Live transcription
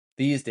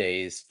These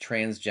days,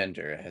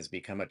 transgender has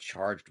become a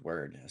charged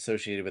word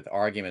associated with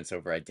arguments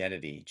over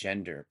identity,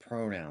 gender,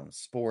 pronouns,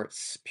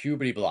 sports,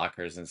 puberty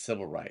blockers, and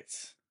civil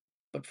rights.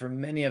 But for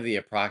many of the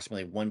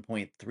approximately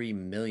 1.3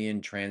 million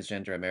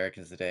transgender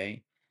Americans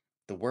today,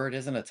 the word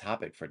isn't a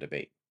topic for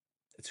debate.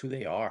 It's who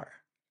they are.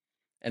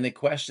 And the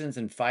questions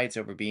and fights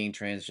over being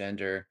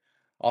transgender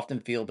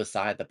often feel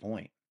beside the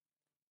point.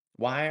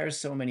 Why are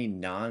so many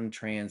non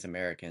trans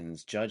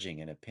Americans judging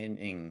and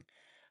opining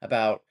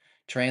about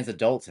trans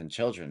adults and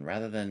children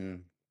rather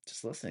than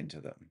just listening to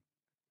them?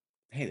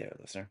 Hey there,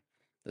 listener.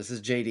 This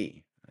is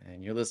JD,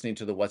 and you're listening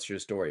to the What's Your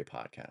Story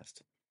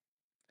podcast.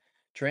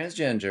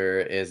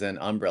 Transgender is an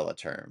umbrella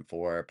term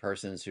for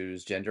persons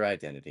whose gender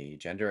identity,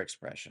 gender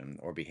expression,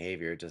 or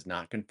behavior does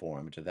not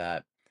conform to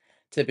that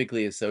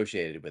typically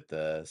associated with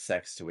the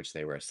sex to which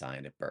they were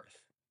assigned at birth.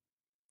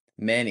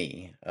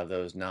 Many of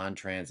those non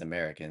trans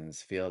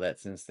Americans feel that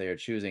since they are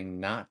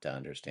choosing not to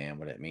understand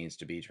what it means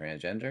to be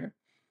transgender,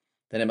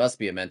 then it must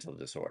be a mental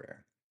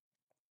disorder.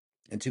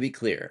 And to be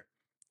clear,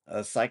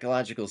 a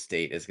psychological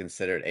state is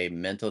considered a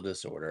mental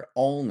disorder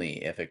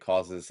only if it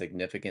causes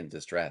significant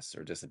distress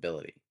or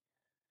disability.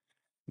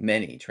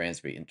 Many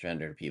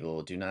transgender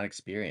people do not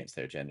experience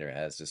their gender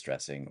as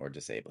distressing or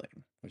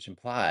disabling, which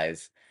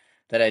implies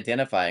that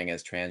identifying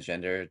as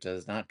transgender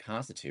does not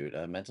constitute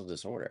a mental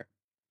disorder.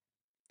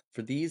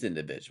 For these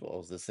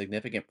individuals, the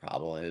significant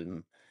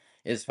problem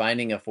is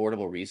finding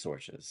affordable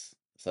resources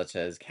such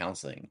as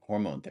counseling,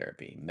 hormone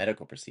therapy,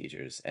 medical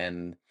procedures,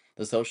 and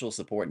the social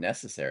support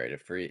necessary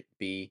to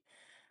be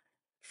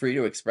free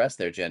to express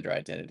their gender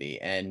identity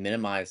and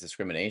minimize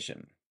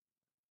discrimination.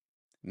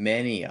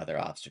 Many other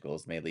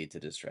obstacles may lead to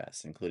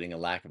distress, including a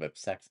lack of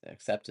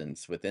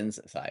acceptance within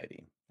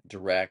society,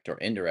 direct or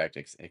indirect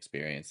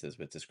experiences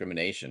with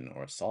discrimination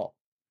or assault.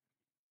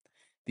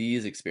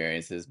 These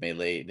experiences may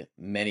lead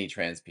many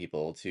trans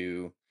people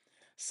to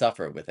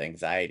suffer with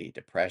anxiety,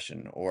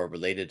 depression, or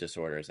related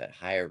disorders at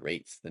higher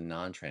rates than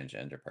non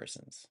transgender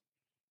persons.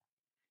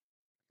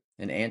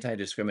 And anti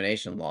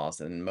discrimination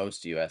laws in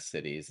most US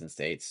cities and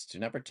states do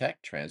not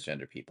protect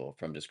transgender people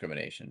from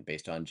discrimination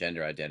based on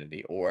gender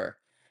identity or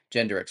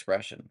gender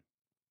expression.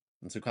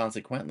 And so,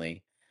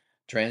 consequently,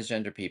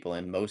 transgender people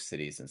in most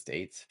cities and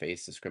states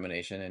face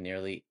discrimination in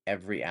nearly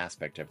every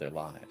aspect of their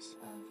lives.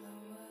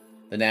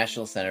 The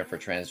National Center for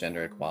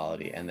Transgender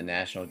Equality and the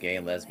National Gay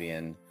and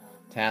Lesbian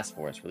Task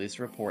Force released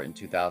a report in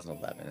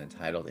 2011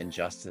 entitled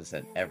Injustice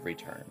at Every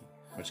Turn,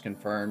 which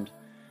confirmed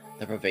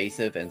the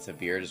pervasive and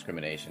severe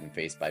discrimination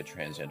faced by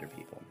transgender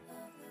people.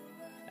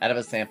 Out of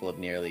a sample of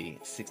nearly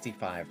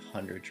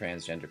 6,500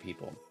 transgender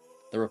people,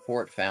 the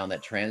report found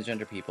that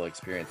transgender people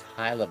experience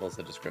high levels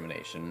of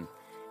discrimination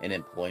in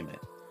employment,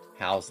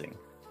 housing,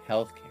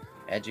 healthcare,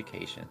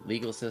 education,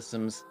 legal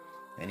systems,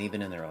 and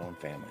even in their own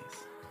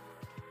families.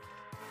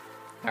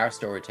 Our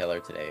storyteller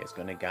today is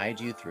going to guide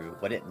you through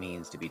what it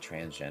means to be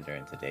transgender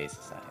in today's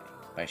society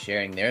by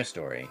sharing their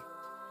story,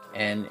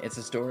 and it's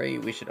a story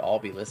we should all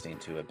be listening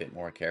to a bit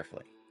more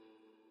carefully.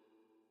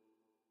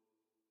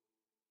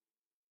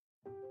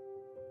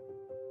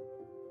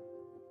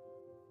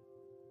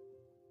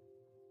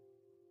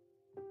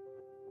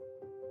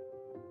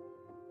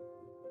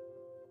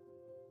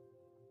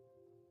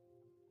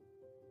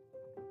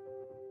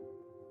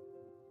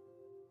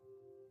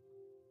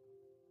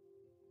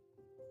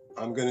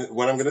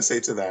 What I'm gonna say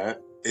to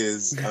that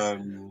is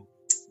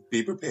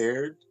be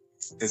prepared.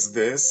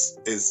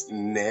 Is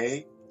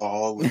nay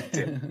all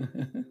dip,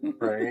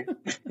 right?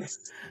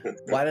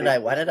 Why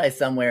did I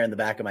somewhere in the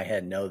back of my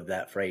head know that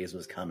that phrase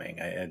was coming?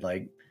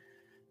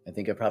 I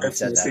think I probably That's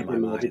said your that in my secret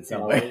mind magic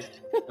somewhere. powers.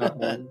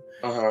 Uh-huh.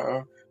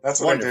 Uh-huh. That's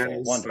what I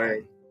did.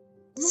 Wonderful,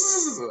 It's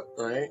wonderful,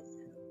 like right.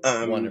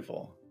 Um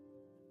wonderful.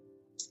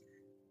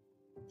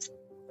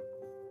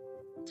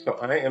 so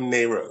I am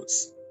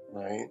Rose,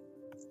 right?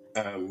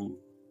 Um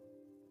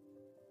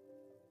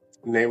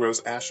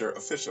Rose Asher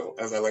official,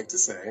 as I like to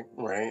say,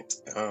 right?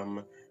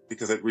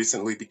 Because it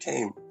recently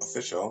became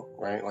official,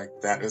 right? Like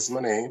that is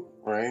my name,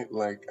 right?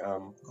 Like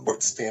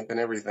court stamp and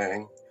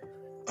everything.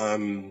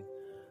 Um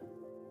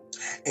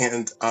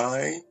and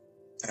I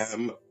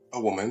am a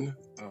woman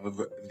of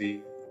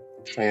the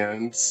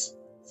trans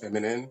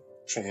feminine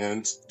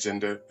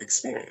transgender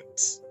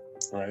experience,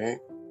 right?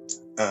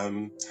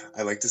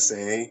 I like to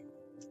say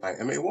I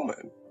am a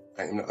woman.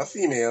 I am not a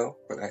female,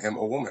 but I am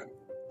a woman,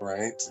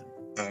 right?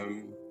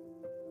 Um,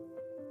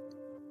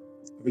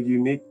 of a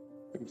unique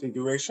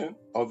configuration,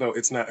 although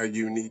it's not a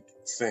unique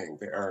thing.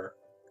 There are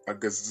a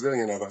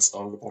gazillion of us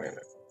on the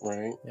planet,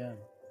 right? Yeah.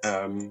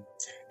 Um,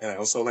 and I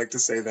also like to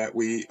say that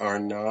we are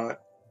not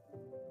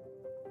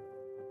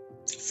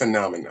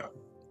phenomena,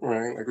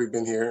 right? Like we've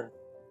been here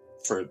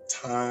for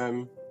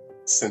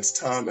since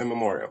time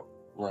immemorial,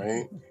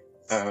 right?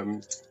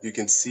 You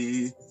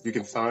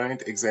can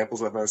find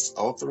examples of us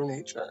all through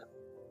nature,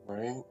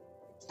 right?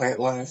 Plant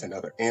life and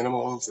other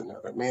animals and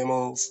other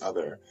mammals,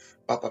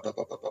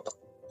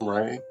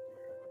 right?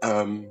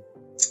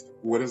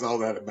 What is all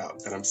that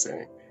about that I'm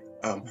saying?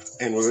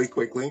 And really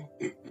quickly,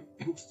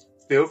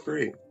 feel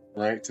free.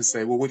 right? To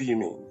say, well, what do you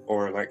mean?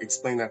 Or like,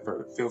 explain that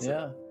further. Feel free,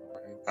 Yeah.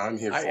 right? I'm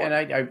here I for and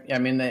I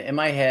mean, in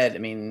my head, I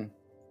mean,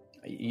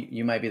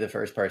 you might be the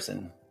first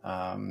person,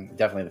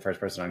 definitely the first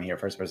person on here,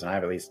 first person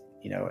I've at least,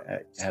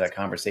 had a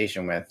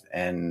conversation with,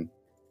 and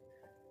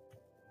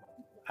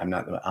I'm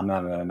not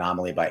an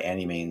anomaly by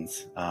any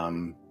means.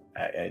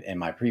 In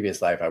my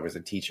previous life, I was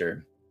a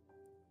teacher,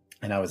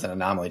 and I was an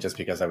anomaly just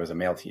because I was a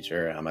male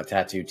teacher. I'm a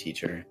tattoo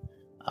teacher.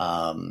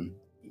 Um,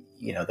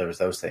 there was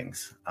those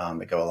things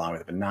that go along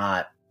with it, but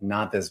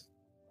not this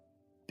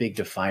big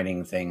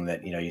defining thing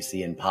that you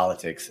see in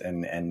politics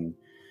and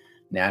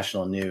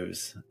national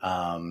news.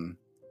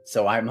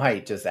 So I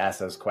might just ask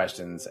those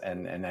questions,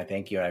 and I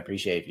thank you and I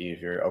appreciate you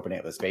if you're opening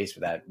up the space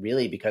for that.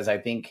 Really, because I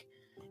think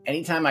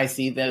anytime I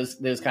see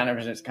those kind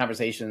of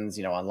conversations,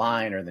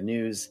 online or the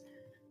news,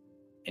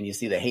 and you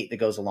see the hate that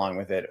goes along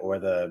with it, or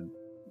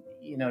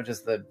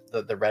just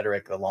the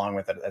rhetoric along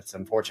with it, that's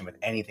unfortunate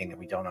with anything that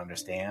we don't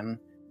understand.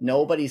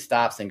 Nobody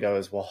stops and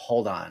goes, "Well,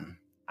 hold on,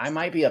 I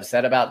might be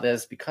upset about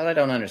this because I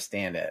don't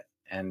understand it."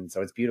 And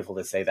so it's beautiful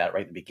to say that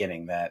right at the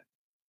beginning, that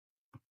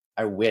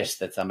I wish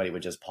that somebody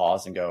would just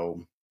pause and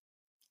go,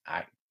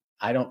 I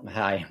I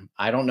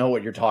don't know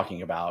what you're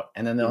talking about.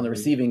 And then on the it.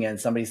 receiving end,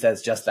 somebody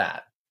says just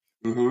that.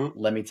 Hmm.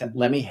 Let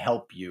Hmm. me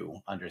help you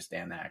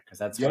understand that, because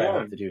that's what I Yeah,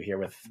 hope to do here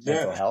with yeah.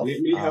 mental Let health.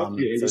 me help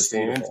you So it's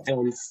understand, beautiful.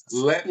 and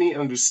let me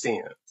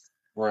understand,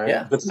 right?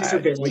 Yeah, The pieces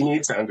that we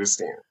need to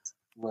understand,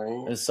 right?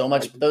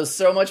 Like, there's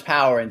so much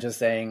power in just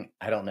saying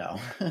I don't know,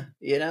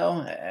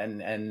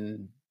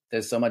 and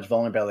there's so much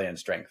vulnerability and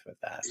strength with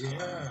that.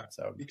 yeah,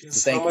 So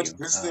because how thank much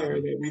you. is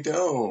there that we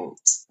don't,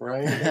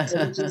 right? Like,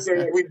 how much is there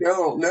that we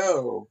don't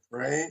know,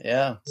 right?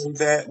 Yeah, And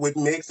that would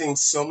make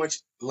things so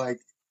much like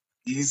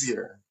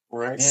easier,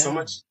 right?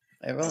 yeah,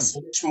 everyone.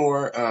 So much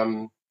more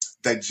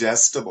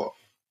digestible,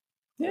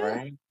 Yeah.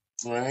 right?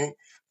 Right?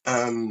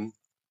 Um,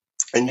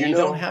 and And you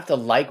don't have to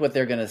like what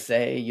they're going to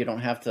say. You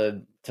don't have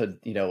to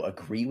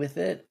agree with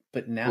it.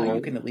 But now you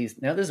right? can at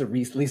least, now there's at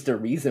least a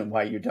reason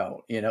why you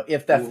don't.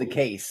 If that's the Mhm.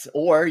 case.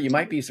 Or you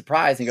might be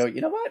surprised and go, you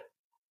know what,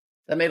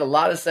 that made a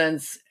lot of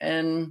sense,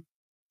 and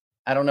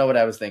I don't know what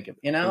I was thinking.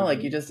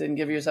 Like you Mhm. just didn't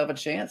give yourself a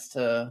chance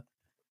to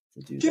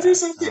do Give that.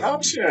 yourself the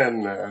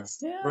option,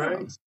 Yeah.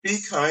 right? Be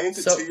kind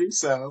to So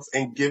yourself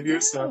and give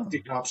yourself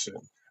yeah. the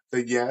option.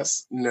 The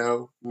yes,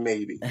 no,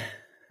 maybe,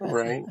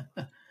 right?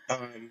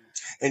 Um,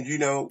 and you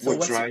know So what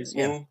what's drives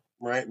yeah, me,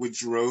 right? What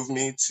drove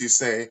me to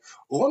say,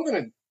 "Oh,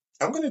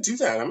 I'm gonna do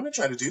that. I'm gonna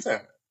try to do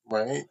that."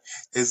 Right?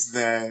 Is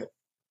that,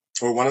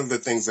 or one of the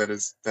things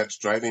that's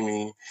driving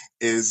me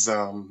is,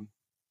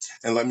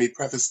 and let me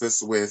preface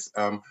this with,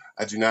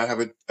 I do not have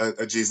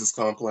a Jesus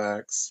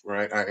complex,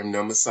 right? I am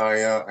no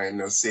Messiah. I am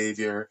no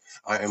Savior.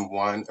 I am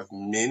one of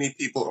many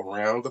people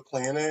around the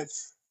planet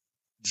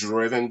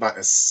driven by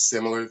a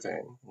similar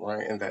thing,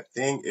 right? And that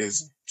thing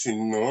is to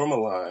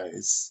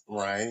normalize,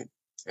 right?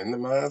 In the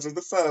minds of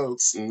the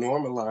folks,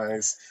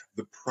 normalize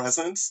the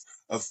presence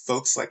of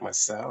folks like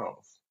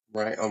myself,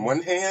 right? On yeah,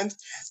 one hand,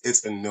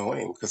 it's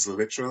annoying because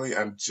literally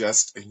I'm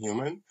just a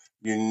human,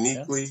 yeah.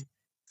 uniquely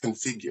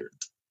configured,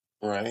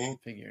 right?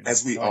 Figured.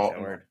 As we I like all that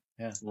are, word.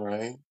 Yeah,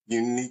 right?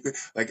 Uniquely,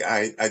 like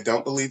I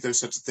don't believe there's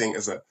such a thing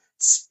as a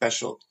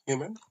special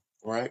human,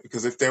 right?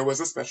 Because if there was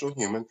a special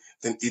human,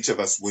 then each of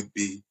us would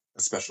be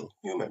a special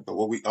human. But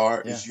what we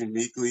are yeah. is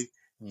uniquely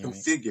Unique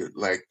configured.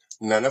 Like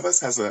none of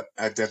us has a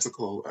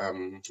identical,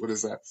 what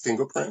is that,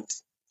 fingerprint,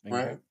 right?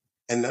 fingerprint.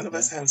 And none of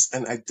us Yeah, has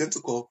an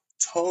identical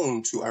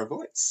tone to our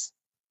voice,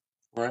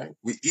 right?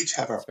 We each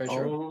have it's our very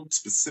true. own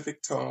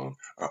specific tone,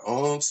 our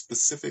own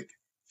specific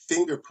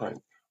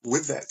fingerprint.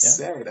 With that Yeah,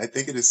 said, I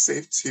think it is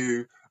safe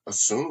to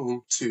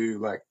assume, to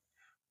like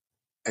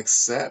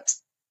accept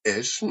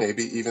ish,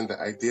 maybe even the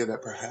idea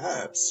that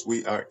perhaps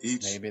we are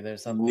each maybe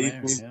there's something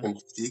there. uniquely Yeah,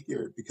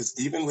 configured, because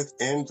even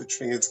within the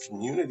trans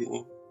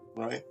community,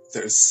 right,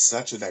 there is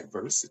such a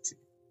diversity,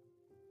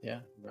 yeah,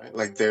 right?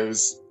 Like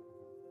there's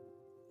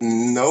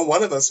no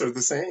one of us are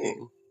the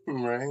same,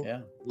 right?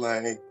 yeah.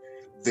 Like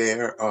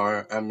there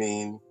are, I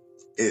mean,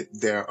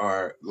 there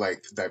are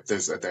like that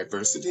there's a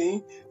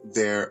diversity,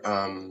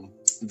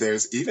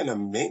 there's even a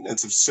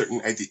maintenance of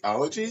certain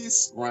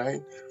ideologies,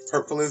 right?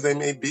 Hurtful as they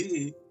may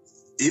be,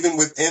 even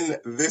within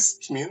this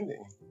community,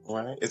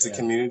 right? It's a Yeah,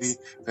 community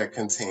that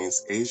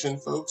contains Asian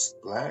folks,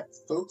 Black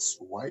folks,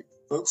 white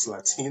folks,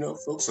 Latino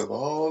folks of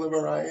all the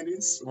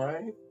varieties,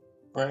 right?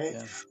 Right?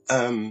 yeah,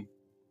 Um,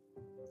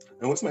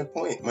 and what's my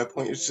point? My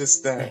point is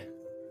just yeah, that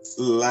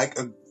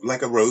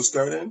like a rose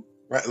garden,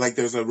 right? Like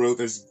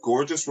there's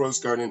gorgeous rose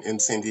garden in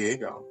San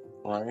Diego,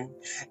 right?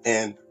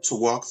 And to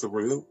walk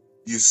through,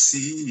 you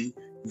see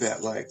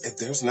that like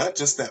there's not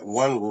just that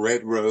one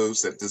red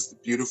rose that is the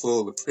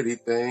beautiful, the pretty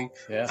thing.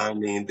 yeah, I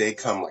mean, they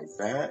come like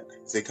that.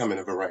 They come in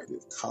a variety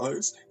of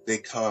colors. They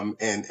come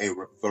in a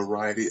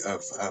variety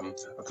of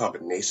a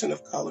combination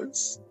of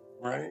colors,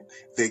 right?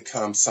 They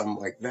come some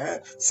like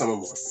that. Some are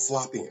more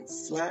floppy and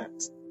flat,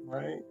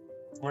 right?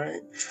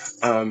 Right.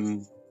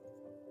 Um,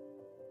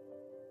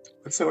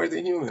 but so are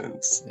the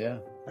humans, yeah,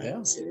 right?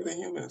 yeah. So are the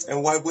humans.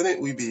 And why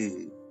wouldn't we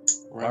be?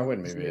 Why right?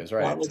 wouldn't we be? Is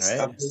right, Regardless right?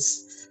 of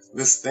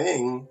this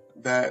thing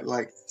that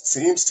like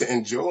seems to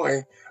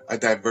enjoy a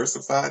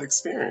diversified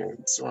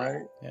experience,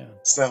 right? Yeah.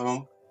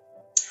 So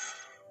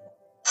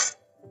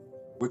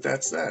with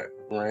that said,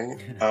 right,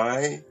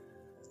 I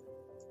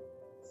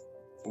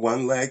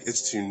one leg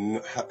is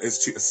to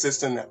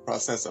assist in that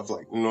process of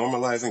like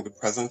normalizing the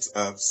presence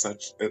of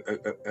such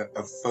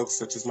of folks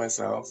such as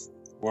myself,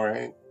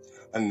 right?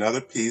 Another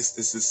piece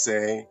is to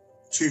say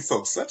to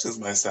folks such as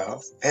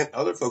myself and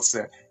other folks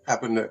that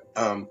happen to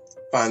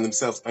find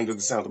themselves under the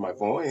sound of my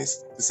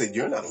voice to say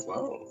you're not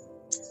alone.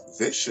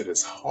 This shit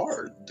is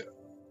hard.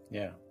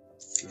 Yeah.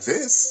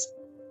 This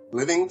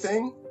living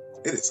thing,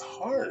 it is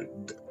hard,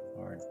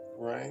 Hard.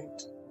 right?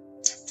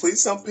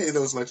 Please don't pay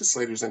those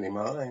legislators any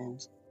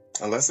mind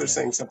unless they're Yeah.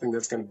 saying something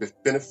that's going to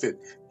benefit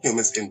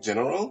humans in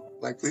general.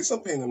 Like, please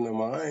don't pay them no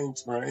mind,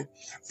 right? Right.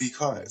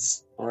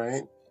 Because,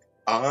 right,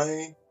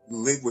 I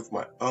live with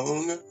my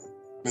own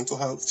mental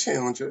health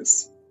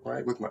challenges,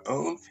 right, with my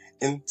own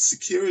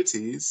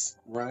insecurities,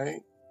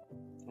 right,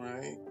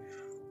 right.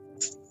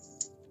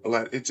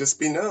 Let it just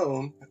be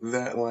known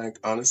that, like,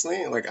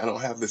 honestly, like, I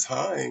don't have the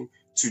time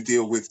to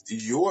deal with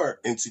your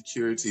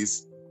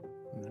insecurities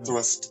No.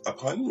 thrust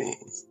upon me,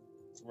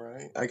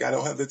 right? Like, I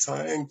don't have the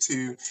time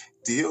to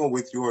deal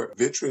with your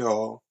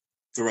vitriol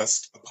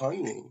thrust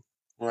upon me,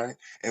 right?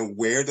 And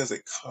where does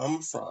it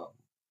come from?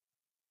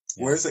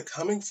 Where Yeah. is it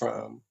coming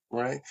from,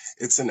 right?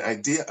 It's an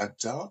idea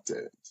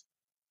adopted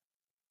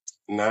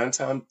 10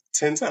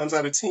 times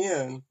out of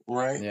 10,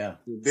 right? Yeah.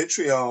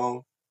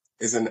 Vitriol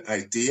is an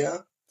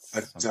idea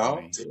Something we.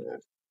 adopted,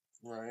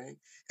 right?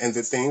 And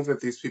the things that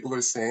these people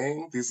are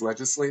saying, these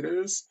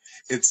legislators,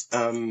 it's,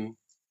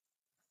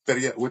 better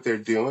yet, what they're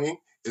doing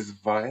is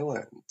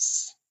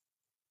violence.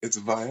 It's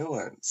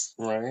violence,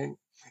 right?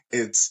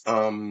 It's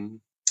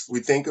we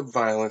think of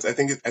violence. I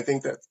think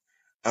that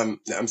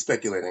I'm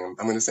speculating.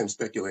 I'm going to say I'm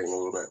speculating a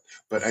little bit,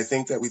 but I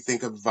think that we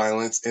think of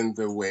violence in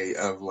the way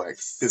of like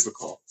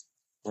physical,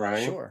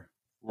 right? Sure.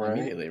 Right?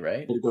 Immediately,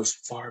 right? But it goes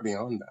far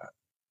beyond that.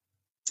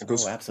 It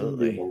goes Oh, far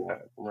absolutely. beyond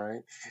that,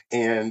 right?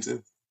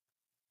 And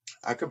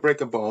I could break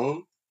a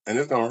bone and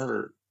it's gonna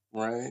hurt,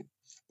 right?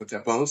 But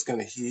that bone's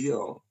gonna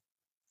heal,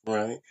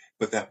 right?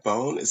 But that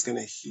bone is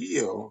gonna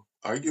heal,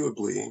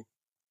 arguably,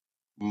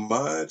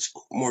 much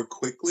more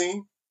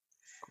quickly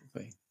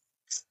Quickly.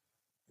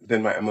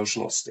 than my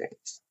emotional state.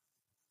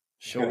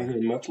 It's going to Sure.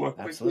 heal much more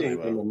Absolutely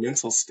quickly than my will.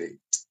 mental state,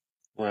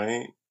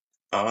 right?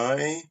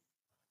 I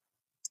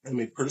am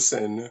a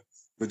person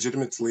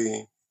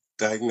legitimately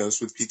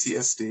diagnosed with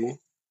PTSD.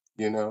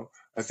 You know,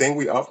 a thing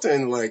we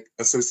often like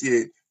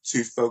associate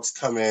to folks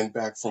coming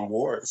back from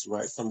wars,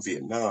 right? From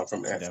Vietnam,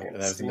 from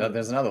Afghanistan.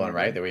 There's another one,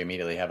 right? Mhm. That we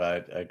immediately have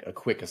a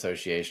quick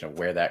association of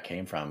where that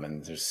came from,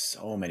 and there's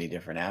so many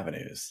different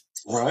avenues.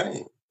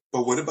 Right.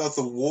 But what about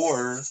the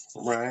war,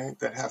 right?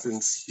 That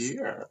happens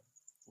here,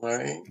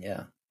 right?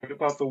 Yeah. What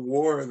about the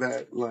war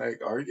that, like,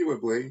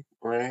 arguably,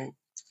 right?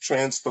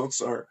 Trans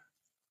folks are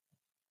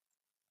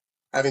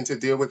having to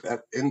deal with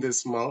that in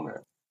this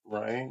moment,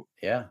 right?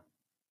 Yeah.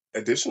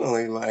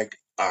 Additionally, like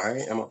I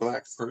am a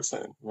black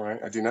person, right?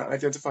 I do not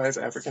identify as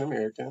African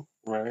American,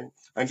 right?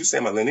 I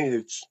understand my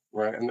lineage,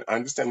 right? And I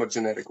understand my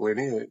genetic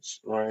lineage,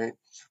 right?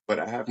 But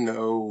I have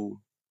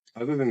no,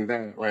 other than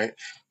that, right?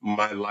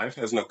 My life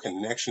has no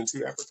connection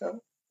to Africa,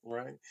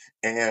 right?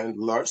 And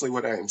largely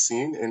what I am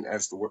seen in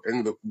as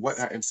what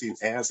I am seen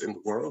as in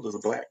the world is a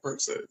black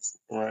person,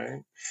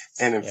 right?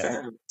 And in Yeah.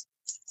 fact,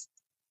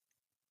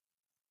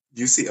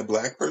 you see a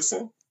black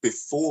person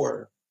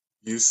before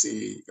you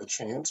see a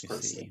trans You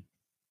person, see.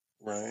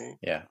 right?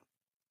 Yeah.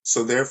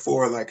 So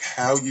therefore, like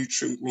how you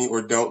treat me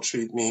or don't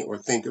treat me or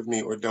think of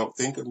me or don't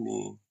think of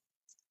me,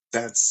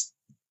 that's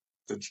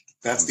the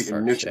that's Comes the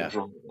first. initial Yeah.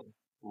 draw,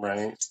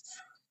 right?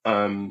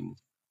 Um,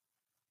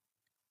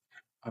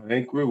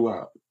 I grew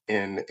up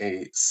in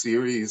a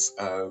series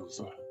of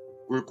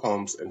group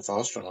homes and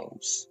foster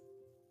homes,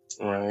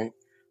 right?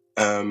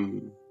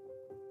 Um,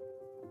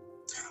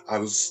 I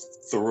was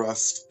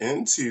thrust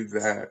into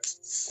that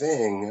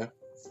thing,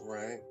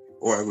 right?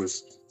 Or I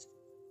was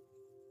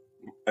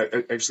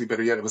actually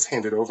better yet, it was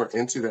handed over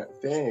into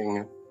that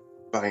thing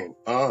by an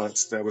aunt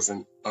that was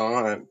an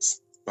aunt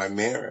by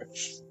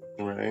marriage,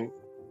 right?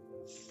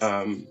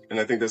 And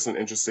I think that's an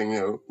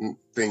interesting,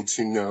 thing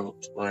to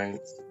note, right?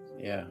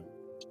 Yeah.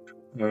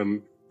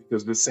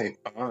 Because the same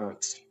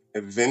aunt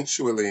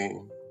eventually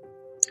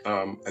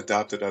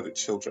adopted other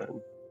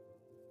children,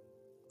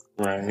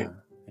 right?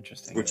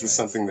 Interesting. Which was Okay.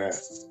 something that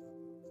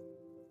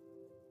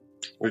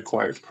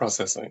required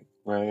processing,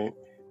 right?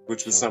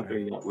 Which was Sure.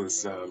 something that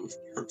was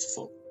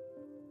hurtful,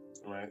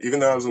 right? Even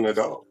though I was an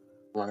adult,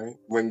 right?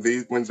 When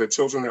the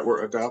children that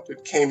were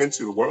adopted came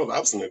into the world, I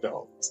was an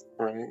adult,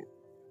 right?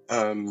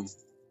 Um,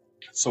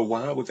 so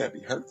why would that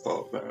be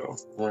hurtful though,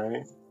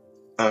 right?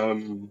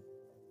 Um,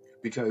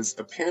 because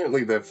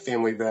apparently the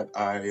family that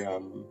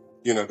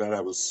that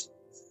I was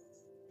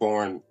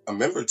born a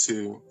member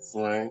to,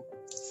 right,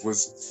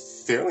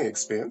 was fairly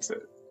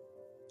expansive.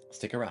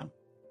 Stick around.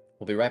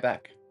 We'll be right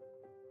back.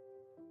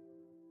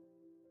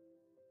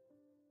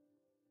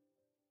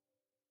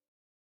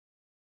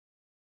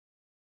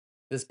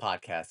 This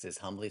podcast is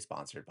humbly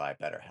sponsored by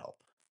BetterHelp.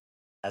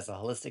 As a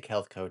holistic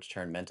health coach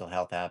turned mental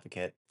health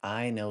advocate,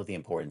 I know the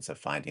importance of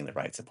finding the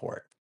right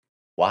support.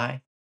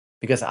 Why?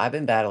 Because I've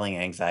been battling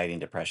anxiety and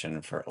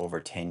depression for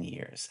over 10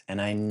 years,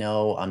 and I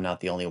know I'm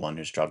not the only one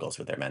who struggles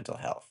with their mental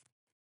health.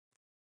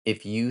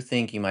 If you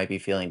think you might be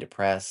feeling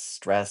depressed,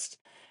 stressed,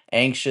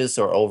 anxious,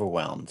 or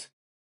overwhelmed,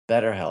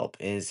 BetterHelp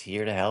is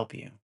here to help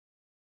you.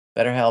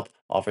 BetterHelp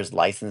offers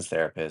licensed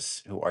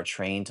therapists who are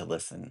trained to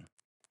listen.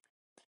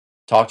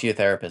 Talk to your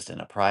therapist in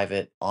a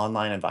private,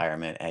 online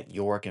environment at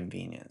your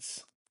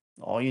convenience.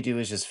 All you do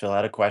is just fill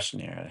out a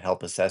questionnaire to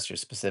help assess your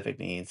specific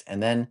needs,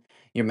 and then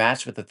you're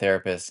matched with a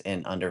therapist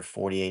in under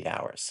 48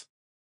 hours.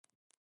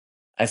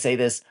 I say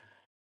this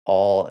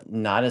all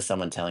not as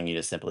someone telling you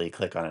to simply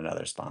click on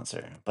another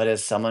sponsor, but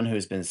as someone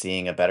who's been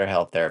seeing a better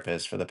health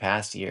therapist for the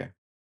past year.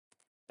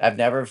 I've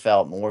never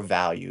felt more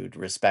valued,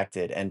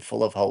 respected, and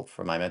full of hope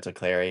for my mental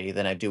clarity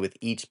than I do with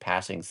each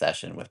passing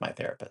session with my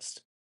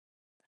therapist.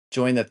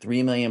 Join the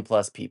 3 million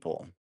plus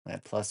people,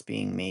 that plus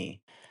being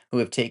me, who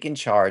have taken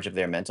charge of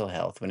their mental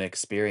health when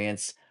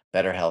experience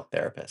better health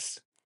therapists.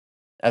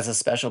 As a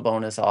special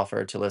bonus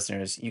offer to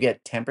listeners, you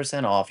get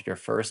 10% off your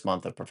first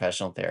month of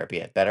professional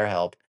therapy at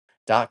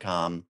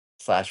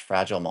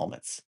betterhelp.com/fragile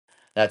moments.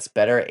 That's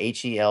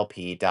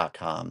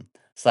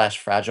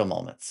betterhelp.com/fragile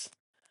moments.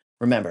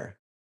 Remember,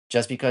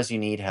 just because you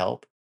need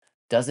help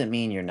doesn't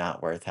mean you're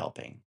not worth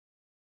helping.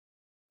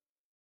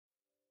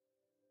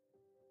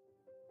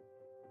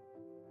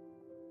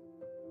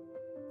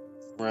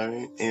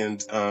 right?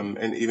 And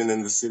even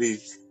in the city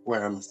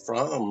where I'm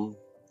from,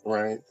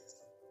 right,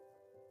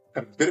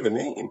 have a bit of a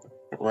name,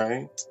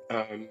 right?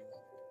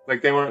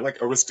 Like they weren't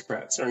like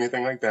aristocrats or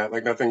anything like that,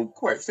 like nothing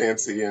quite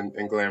fancy and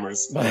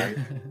glamorous, right?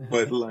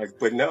 But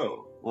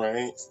no,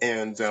 right?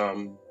 And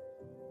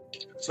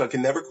so I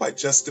can never quite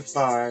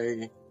justify,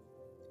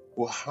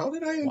 well, how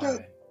did I end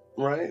up, Why?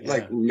 right?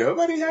 Like Yeah.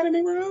 nobody had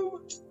any room,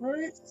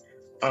 right?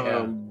 Yeah.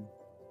 Um,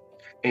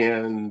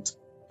 and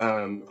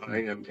I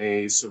Hmm. am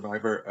a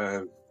survivor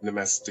of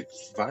domestic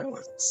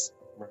violence,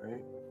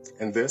 right?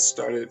 And this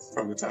started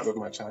from the time of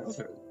my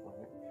childhood,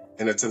 right?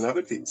 And it's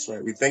another piece,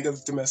 right? We think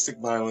of domestic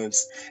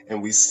violence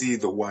and we see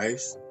the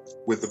wife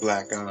with the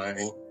black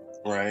eye,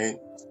 right?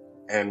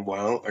 And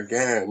well,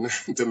 again,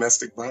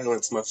 domestic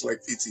violence, much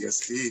like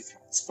PTSD,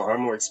 is far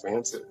more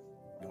expansive.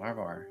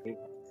 Marvar. Right?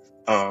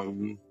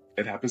 Um,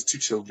 it happens to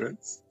children,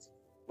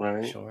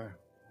 right? Sure.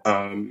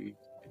 Um,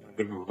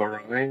 the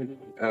variety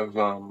of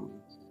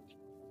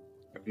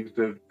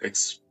abusive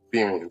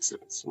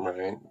experiences,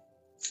 right?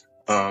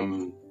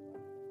 Um,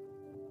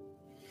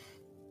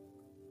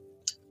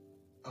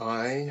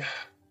 I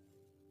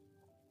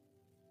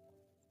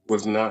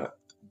was not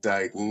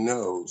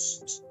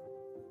diagnosed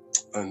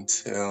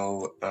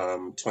until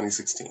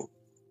 2016,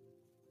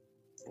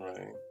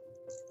 right?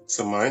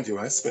 So, mind you,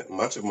 I spent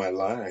much of my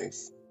life,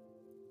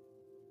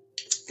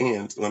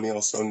 and let me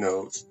also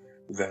note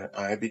that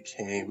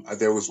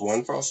there was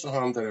one foster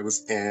home that I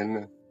was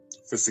in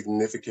for a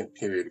significant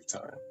period of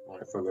time,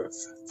 right? For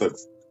the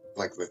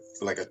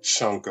like a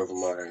chunk of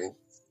my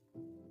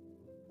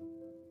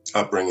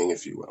upbringing,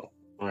 if you will,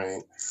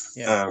 right?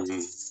 Yeah.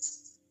 Um,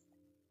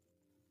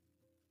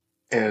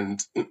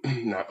 And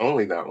not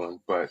only that one,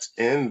 but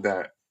in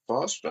that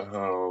foster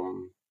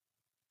home,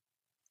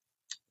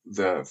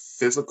 the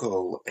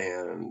physical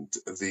and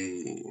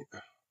the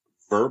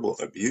verbal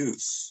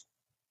abuse,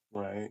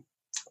 right?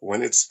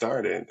 When it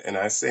started, and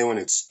I say when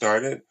it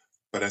started,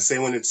 but I say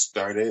when it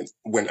started,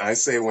 when I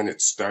say when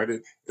it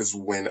started is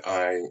when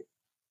I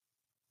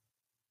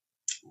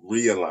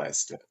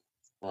realized it,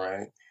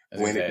 right? I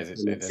was gonna When it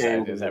say,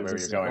 became is that where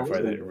you're religious going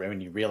for that? awareness.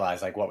 When you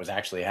realize like what was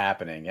actually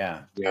happening?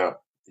 Yeah. Yeah,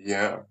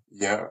 yeah,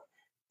 yeah.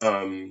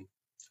 Um,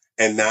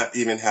 and not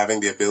even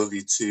having the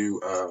ability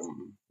to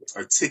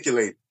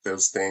articulate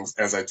those things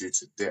as I do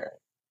today,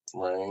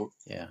 right?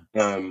 Yeah.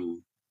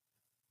 Um,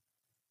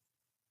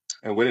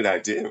 and what did I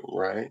do,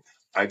 right?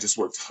 I just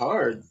worked Yeah.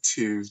 hard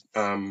to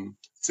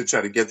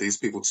try to get these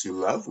people to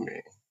love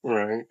me,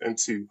 right, and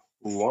to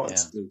want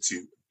Yeah. them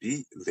to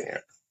be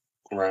there,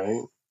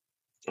 right,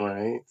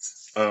 right.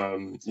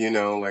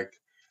 Like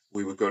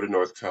we would go to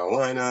North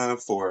Carolina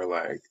for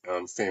like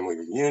family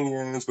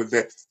reunions, but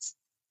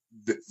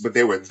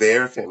they were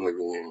their family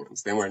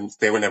reunions. They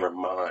were never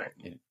mine,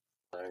 y-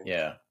 right?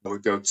 Yeah. I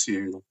would go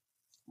to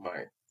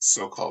my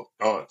so-called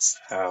aunt's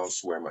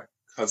house where my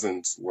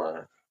cousins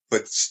were,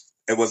 but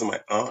it wasn't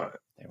my aunt,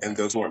 They and weren't.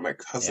 those weren't my Yeah.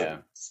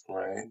 cousins,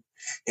 right?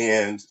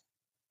 And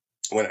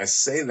when I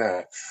say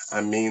that,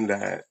 I mean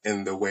that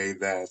in the way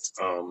that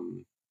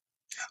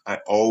I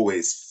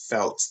always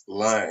felt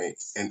like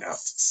an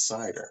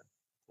outsider,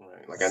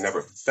 right? Like I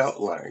never felt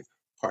like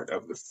part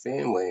of the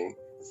family,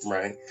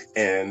 right?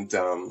 And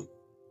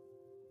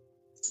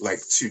like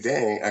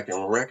today, I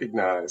can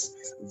recognize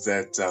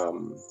that.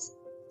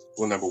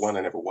 Well, number one,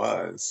 I never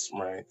was,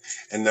 right?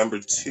 And number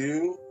Yeah.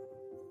 two,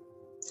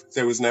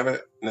 there was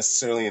never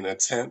necessarily an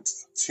attempt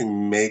to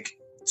make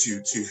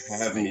to To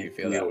have make me you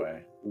feel that feel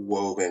way.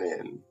 woven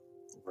in,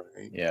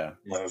 right? Yeah.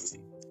 Um,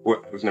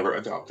 well, I was never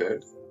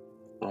adopted,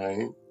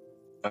 right?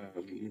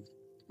 um,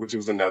 which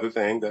was another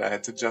thing that I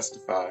had to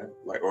justify,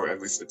 like, or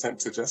at least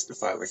attempt to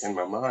justify, like in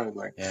my mind,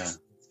 like, Yeah.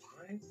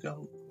 why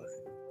don't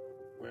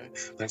right?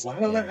 Like, why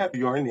don't I Yeah. have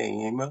your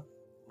name?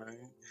 Right?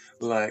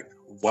 Like,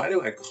 why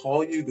do I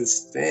call you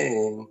this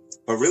thing,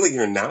 but really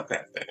you're not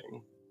that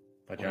thing,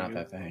 But you're not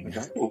right? that thing. Like,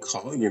 I can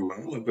call you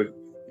mama, but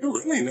you're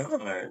really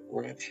not,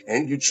 right?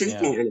 And you treat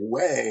Yeah. me in a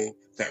way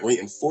that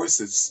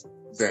reinforces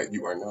that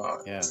you are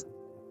not, Yeah.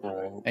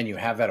 right? And you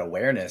have that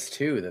awareness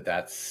too that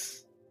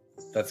that's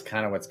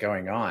kind of what's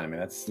going on. I mean,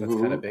 that's kind of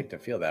Mm-hmm. big to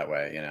feel that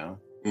way, you know.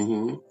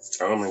 Mm-hmm.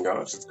 Oh my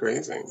gosh, it's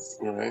crazy,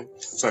 right?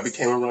 So I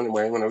became a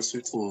runaway when I was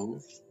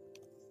 15,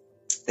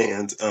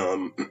 and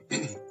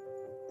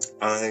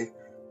I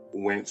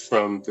went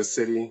from the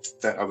city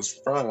that I was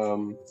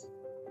from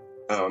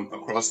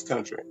across the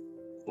country.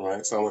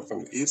 Right, so I went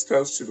from the East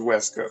Coast to the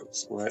West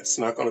Coast. Right,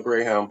 snuck on a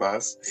Greyhound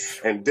bus,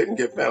 and didn't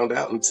get found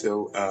out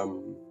until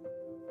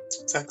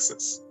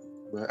Texas.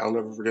 Right, I'll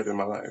never forget it in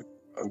my life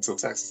until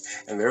Texas.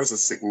 And there was a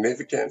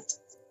significant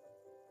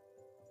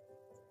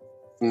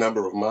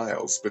number of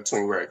miles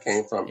between where I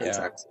came from and Yeah.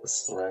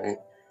 Texas. Right,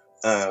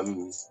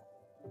 um,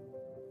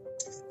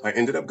 I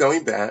ended up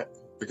going back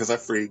because I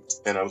freaked,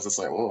 and I was just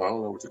like, oh, I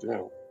don't know what to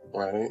do.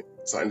 Right,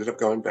 so I ended up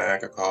going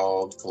back. I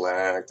called,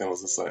 collect, and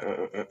was just like,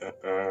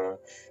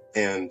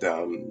 and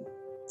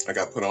I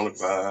got put on a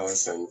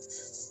bus, and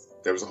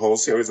there was a whole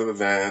series of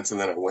events, and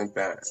then I went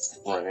back,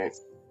 right?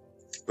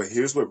 But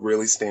here's what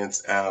really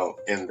stands out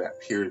in that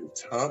period of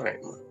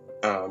time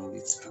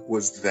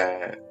was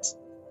that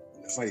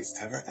nobody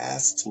ever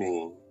asked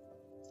me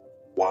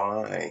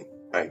why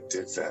I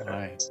did that,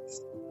 Why?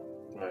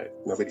 right?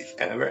 Nobody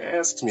ever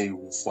asked me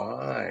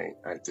why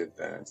I did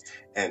that.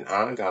 And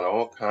I got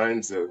all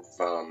kinds of,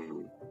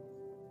 well,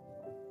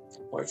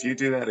 if you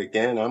do that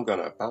again, I'm going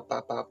to pop,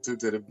 pop, pop, do,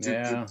 do, do, do,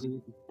 Yeah.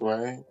 do,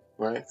 right?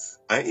 Right.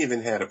 I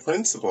even had a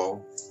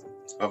principal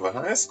of a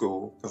high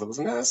school, because I was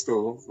in high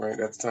school, right,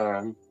 at the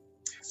time,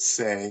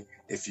 say,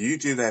 if you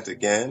do that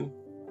again,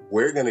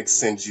 we're going to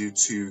send you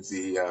to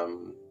the,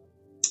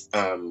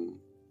 um,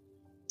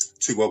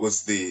 to what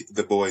was the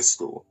boys'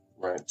 school,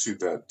 right, to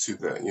the,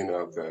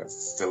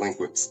 the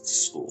delinquent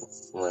school,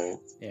 right?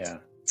 Yeah.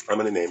 I'm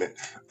going to name it,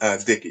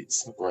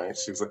 Dickies, right?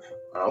 She was like,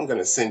 I'm going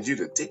to send you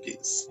to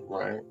Dickies,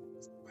 right?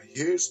 But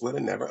here's what I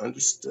never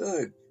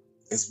understood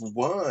is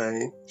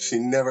why she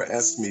never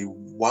asked me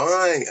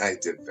why I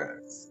did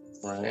that,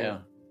 right? Yeah.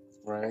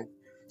 Right?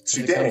 Because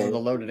it comes with Today, a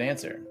loaded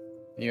answer.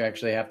 You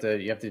actually have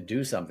to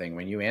do something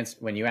when you ask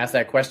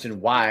that question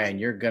why, and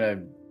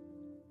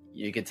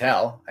you could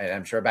tell. And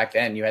I'm sure back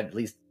then you had at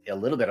least a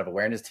little bit of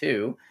awareness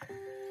too.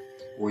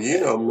 well,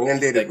 Uh,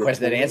 mandated that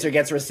question, that answer reporting.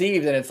 gets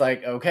received, and it's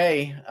like,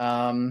 okay,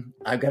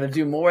 I've got to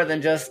do more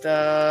than just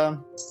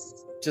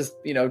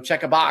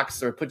check a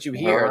box or put you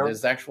here. Huh?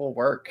 There's actual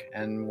work,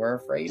 and we're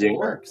afraid of Yeah,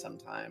 work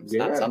sometimes.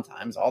 Not yeah.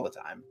 sometimes, all the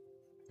time.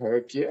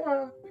 Heck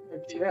yeah.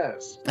 Heck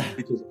yes.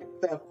 Because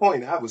at that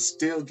point, I was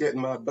still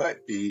getting my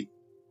butt beat,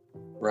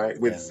 right,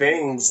 with Yeah.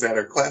 things that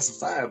are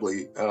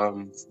classifiably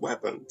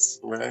weapons,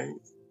 right?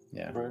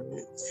 Yeah. Right.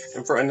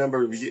 And for a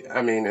number of years,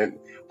 I mean, and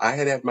I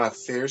had my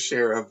fair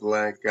share of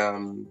like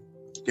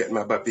getting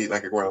my butt beat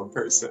like a grown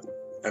person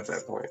at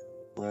that point,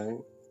 right?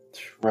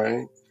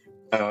 Right.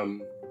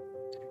 Um,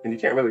 and you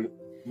can't really,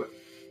 but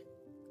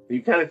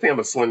you kind of think I'm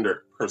a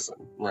slender person,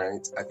 right?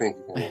 I think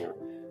you can anyway.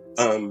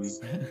 So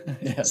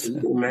Yes. you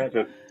can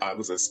imagine I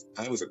was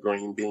a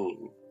green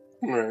bean,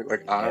 right?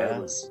 Like I Yeah.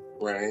 was,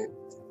 right?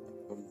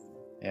 Um,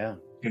 Yeah.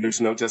 and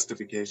there's no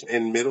justification.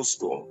 In middle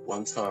school,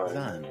 one time,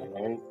 None.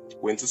 right?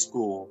 Went to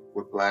school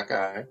with black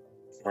eye,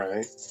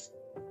 right?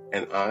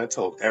 And I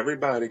told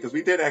everybody, because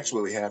we did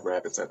actually have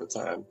rabbits at the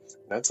time.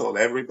 And I told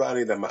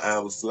everybody that my eye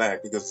was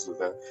black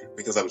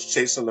because I was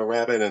chasing the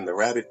rabbit and the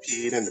rabbit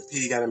peed and the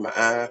pee got in my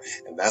eye.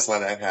 And that's why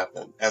that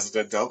happened. As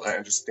an adult, I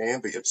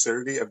understand the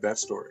absurdity of that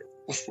story.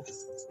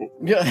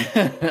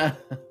 Yeah.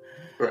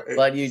 Right.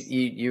 But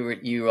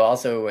you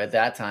also at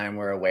that time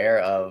were aware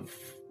of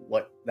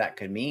what that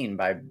could mean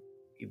by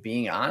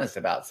being honest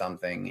about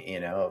something,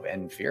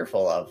 and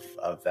fearful of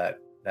that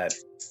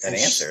And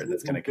answer sheer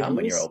that's going to come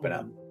when you open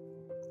up.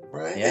 embarrassment.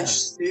 Right? And Yeah.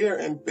 sheer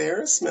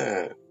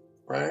embarrassment.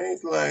 Right?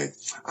 Like,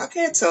 I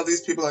can't tell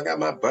these people I got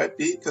my butt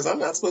beat because I'm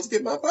not supposed to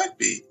get my butt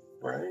beat.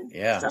 Right?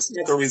 Yeah. That's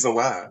not the reason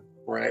why.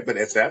 Right? But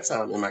at that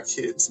time, in my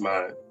kid's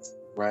mind,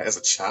 right, as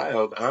a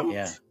child, I'm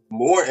Yeah.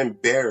 more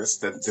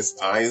embarrassed that this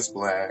eye is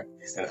black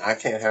and I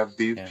can't have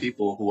these Yeah.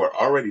 people who are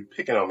already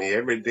picking on me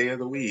every day of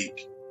the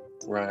week.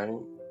 Right? Have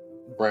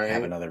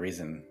Right? another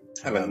reason.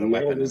 Have Have another another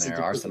weapon in reason their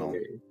to pick on arsenal.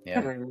 me. Yeah.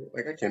 Right?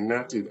 Like, I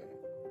cannot do that.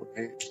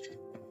 Right?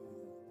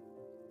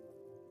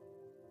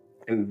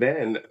 And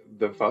then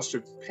the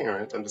foster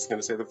parent, I'm just going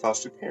to say the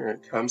foster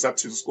parent, comes up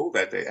to the school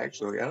that day.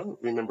 Actually, I don't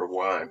remember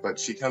why, but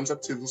she comes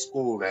up to the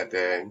school that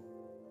day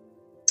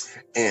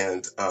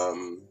and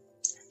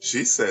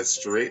she says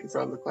straight in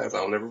front of the class,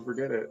 I'll never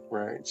forget it,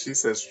 right? She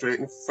says straight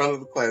in front of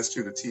the class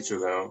to the teacher,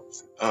 though,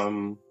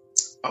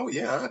 oh,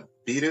 yeah, I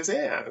beat his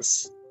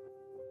ass.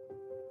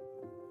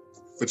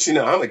 But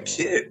I'm a Yeah.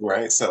 kid,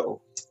 right?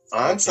 So Or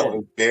a I'm so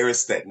kid.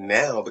 embarrassed that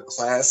now the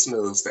class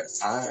knows that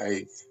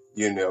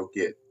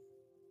get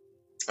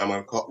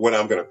what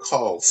I'm gonna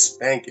call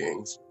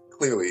spankings.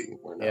 Clearly,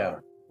 we're Yeah.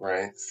 not,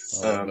 right? A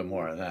little bit Um,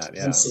 more than that. I'm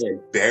Yeah. so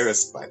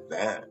embarrassed by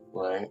that,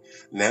 right?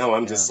 Now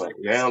I'm Yeah. just like,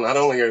 now not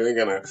only are they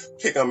gonna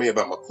pick on me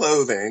about my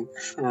clothing,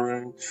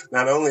 right?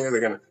 Not only are they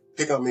gonna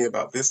pick on me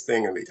about this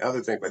thing and the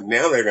other thing, but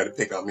now they're gonna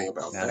pick on me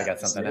about Now they that. got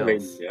So something now they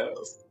else.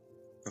 know.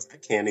 Because I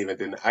can't even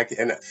deny.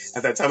 And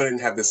at that time, I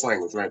didn't have this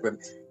language, right? But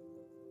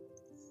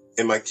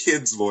in my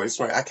kid's voice,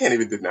 right, I can't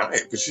even deny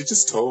it because she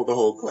just told the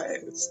whole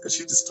class, because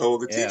she just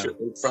told the Yeah. teacher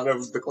in front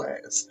of the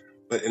class.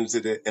 But in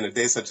a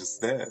day such as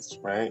this,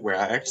 right, where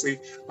I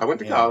went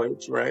to Yeah.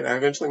 college, right, I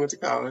eventually went to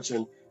college,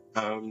 and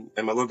my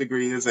little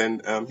degree is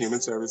in human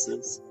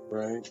services,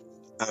 right.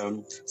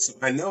 So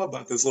I know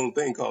about this little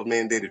thing called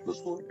mandated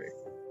reporting,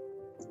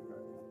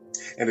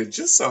 and it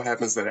just so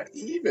happens that I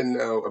even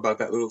know about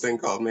that little thing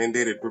called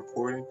mandated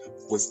reporting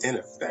was in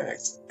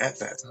effect at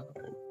that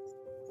time.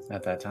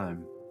 At that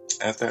time.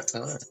 At that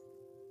time,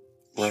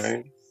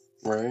 right,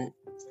 right.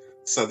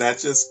 So that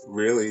just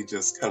really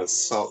just kind of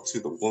salt to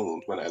the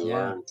wound when I Yeah.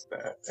 learned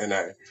that. And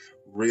I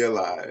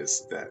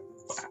realized that,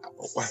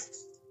 wow, Yeah.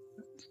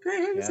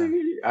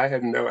 crazy. I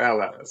had no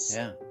allies,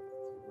 Yeah.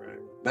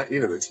 right? Not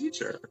even the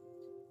teacher,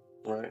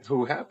 right?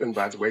 Who happened,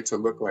 by the way, to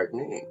look like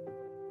me.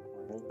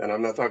 Right? And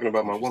I'm not talking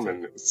about my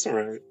Interesting. womanness,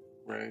 right?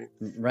 Right.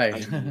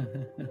 Right.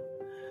 Um,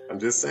 I'm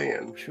just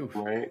saying, Phew.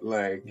 right?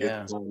 Like it,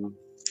 Yeah.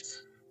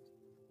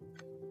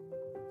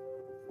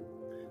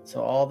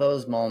 So all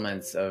those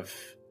moments of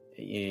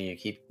you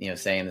keep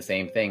saying the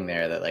same thing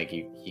there, that like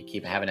you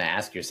keep having to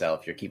ask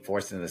yourself, you keep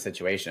forced into the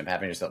situation of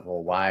having yourself,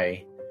 well,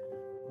 why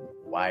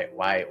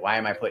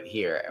am I put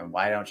here, and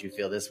why don't you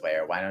feel this way,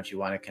 or why don't you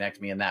want to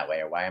connect me in that way,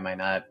 or why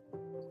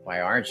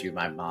aren't you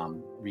my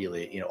mom,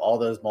 really? All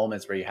those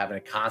moments where you're having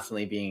to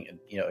constantly being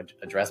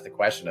address the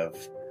question of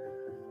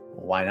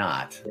why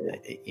not.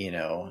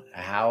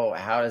 How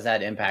has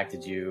that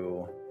impacted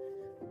you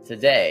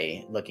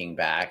today, looking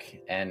back,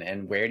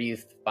 and where do you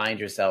find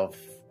yourself,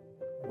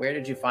 where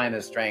did you find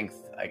the strength,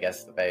 I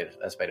guess the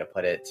best way to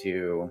put it,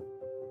 to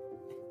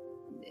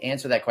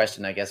answer that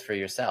question, I guess, for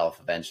yourself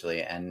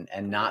eventually, and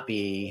not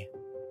be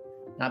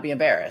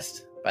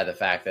embarrassed by the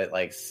fact that,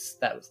 like,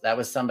 that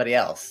was somebody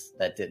else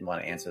that didn't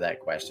want to answer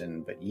that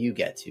question, but you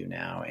get to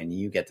now, and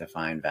you get to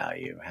find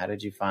value. How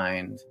did you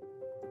find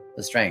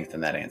the strength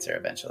in that answer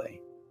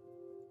eventually?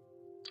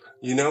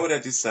 you know what I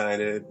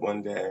decided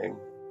one day,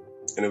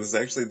 and it was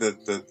actually the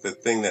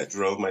thing that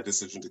drove my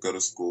decision to go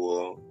to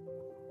school.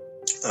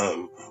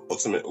 Um,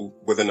 ultimate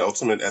with an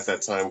ultimate at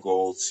that time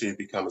goal to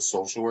become a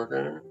social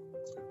worker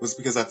was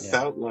because I Yeah.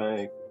 felt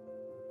like,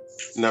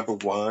 number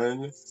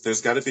one,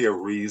 there's got to be a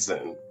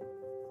reason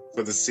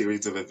for the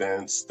series of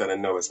events that I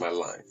know is my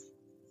life.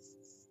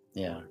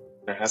 Yeah.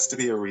 There has to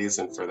be a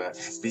reason for that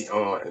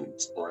beyond,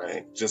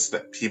 right? Just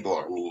that people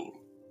are mean,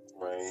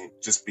 right?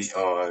 Just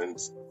beyond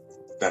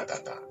that,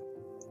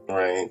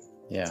 right?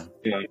 Yeah.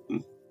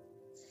 And,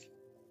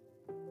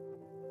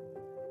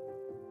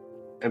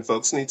 and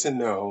folks need to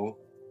know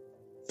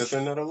that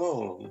they're not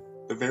alone.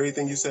 The very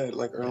thing you said,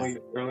 like Yeah.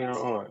 earlier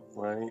on,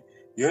 right?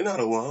 You're not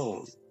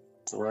alone,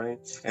 right?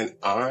 And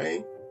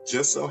I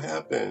just so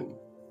happen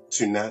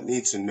to not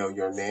need to know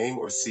your name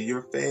or see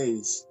your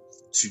face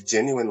to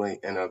genuinely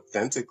and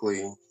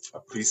authentically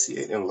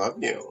appreciate and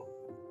love you.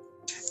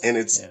 And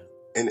it's Yeah.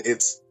 and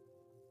it's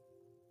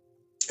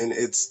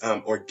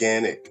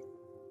organic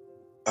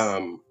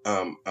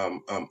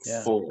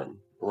Yeah. form,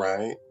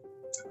 right?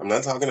 I'm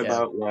not talking Yeah.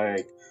 about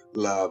like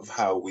love,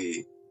 how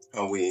we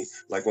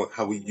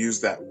use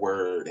that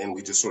word and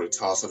we just sort of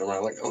toss it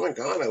around like, oh my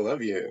God, I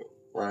love you,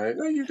 right?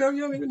 No, you don't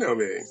even know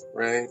me,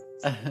 right?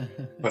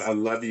 But I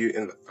love you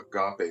in the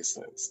agape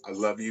sense. I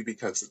love you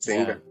because Yeah. the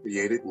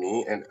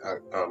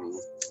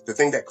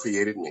thing that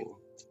created me,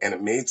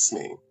 animates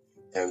me,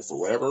 and for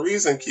whatever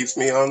reason keeps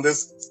me on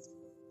this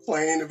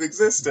plane of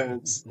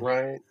existence,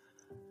 right?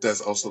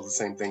 Does also the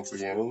same thing for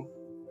you,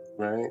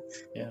 right?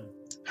 Yeah.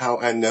 How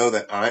I know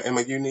that I am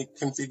a unique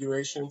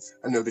configuration,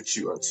 I know that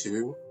you are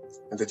too,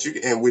 and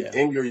Yeah.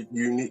 within your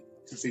unique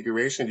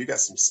configuration, you got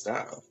some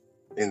stuff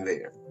in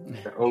there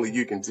that only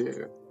you can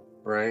do,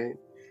 right?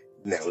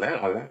 Now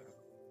that I laugh,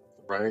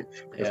 right?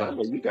 Because I Yeah.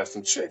 know you got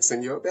some tricks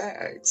in your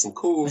bag, some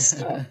cool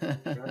stuff,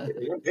 right?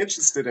 And I'm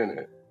interested in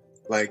it.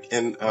 Like,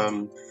 and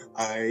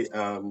I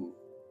I'm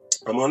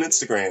on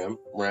Instagram,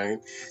 right?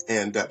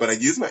 And but I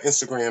use my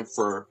Instagram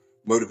for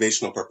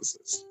motivational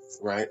purposes,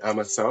 right? I'm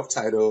a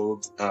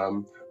self-titled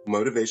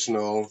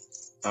motivational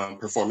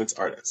performance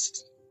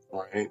artist,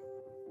 right?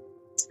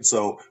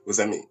 So what does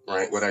that mean,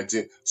 right? What I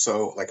do,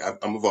 so like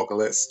I'm a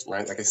vocalist,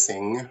 right? Like I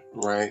sing,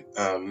 right?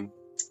 I'm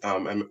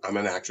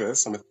an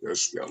actress. I'm a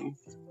thespian.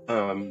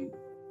 Um,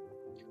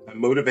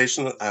 I'm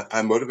motivational.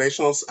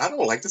 I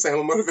don't like to say I'm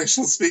a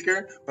motivational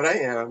speaker, but I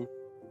am.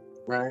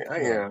 Right, I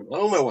Sure. am. I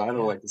don't know why I don't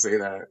Yeah. like to say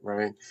that,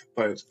 right?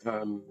 But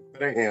I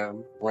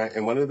am, right?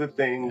 And one of the Yeah.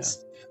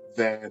 things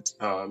that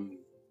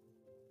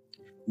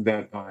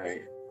that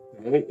I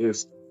say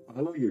is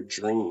follow your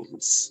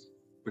dreams,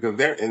 because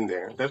they're in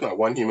there. There's not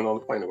one human on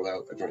the planet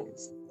without a dream,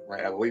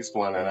 right? At least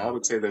one, and Yeah. I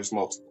would say there's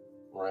multiple,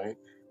 right?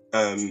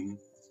 Um,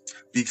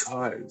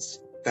 because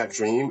that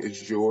dream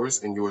is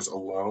yours and yours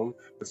alone.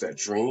 But that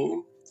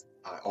dream,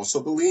 I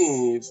also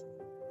believe,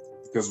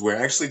 because we're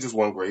actually just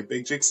one great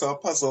big jigsaw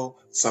puzzle,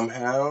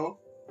 somehow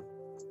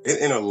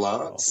it It all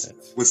interlocks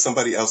fits. with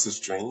somebody else's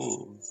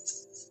dream.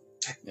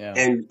 Yeah.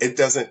 And it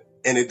doesn't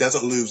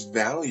lose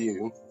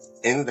value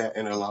in that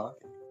interlock,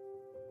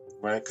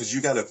 right? Because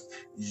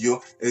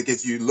like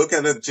if you look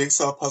at a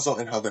jigsaw puzzle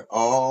and how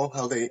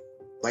they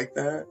like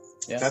that,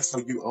 Yeah. that's how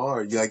you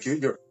are. You're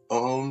your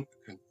own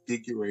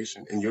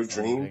configuration, and Its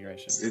own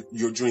configuration.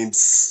 your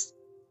dreams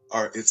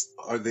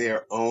are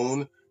their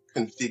own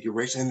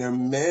configuration, and they're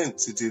meant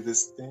to do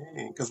this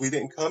thing because we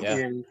didn't come Yeah.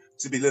 here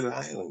to be little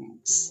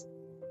islands,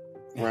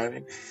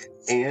 right?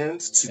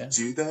 And to Yeah.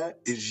 do that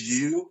is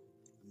you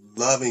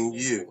loving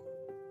you.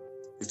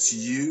 It's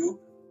you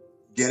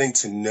getting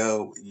to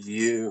know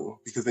you.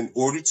 Because in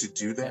order to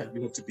do Yeah. that,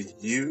 you have to be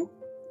you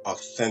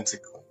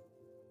authentically.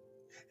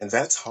 And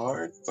that's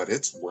hard, but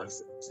it's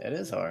worth it. It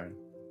is hard.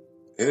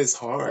 It is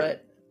hard.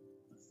 What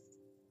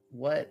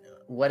what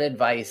what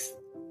advice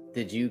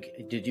did you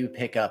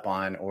pick up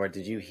on, or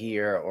did you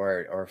hear,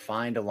 or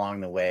find along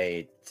the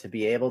way to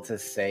be able to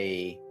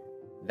say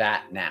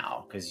that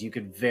now? Because you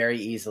could very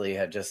easily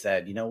have just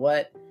said, you know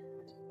what,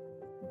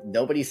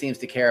 nobody seems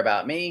to care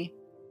about me,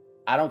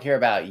 I don't care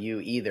about you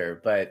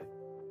either. But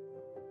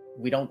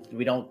we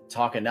don't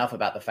talk enough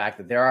about the fact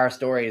that there are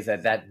stories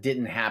that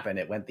didn't happen,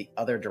 it went the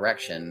other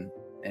direction,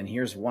 and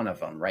here's one of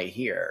them right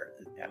here.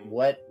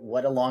 What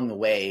along the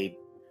way,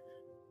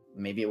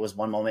 maybe it was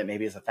one moment,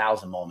 maybe it's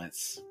 1,000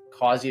 moments,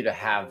 cause you to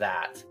have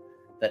that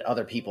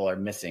other people are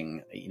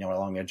missing,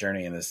 along their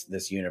journey in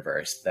this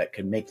universe, that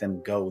could make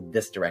them go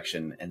this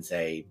direction and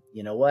say,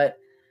 you know what,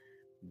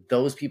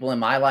 those people in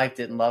my life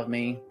didn't love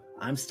me,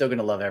 I'm still going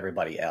to love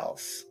everybody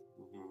else.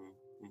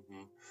 Mm-hmm,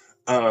 mm-hmm.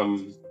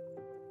 Um,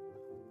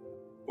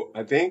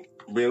 I think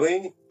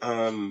really,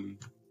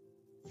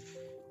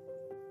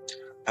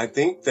 I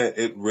think that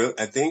it really,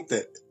 I think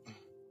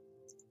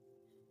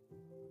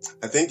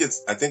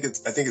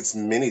it's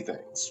many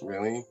things,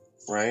 really,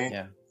 right?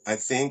 Yeah. I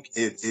think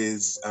it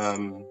is,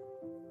 I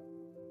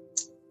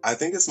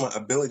think it's my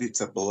ability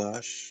to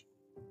blush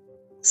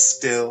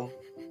still.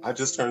 I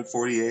just turned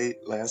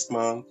 48 last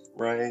month,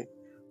 right?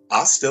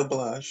 I still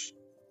blush.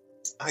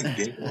 I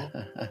giggle,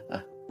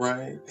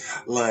 right?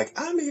 Like,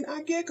 I mean,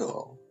 I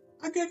giggle.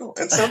 I giggle.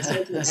 And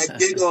sometimes when I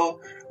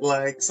giggle,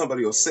 like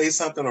somebody will say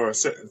something or a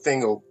certain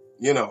thing will,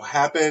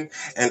 happen,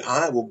 and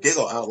I will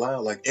giggle out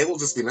loud. Like, it will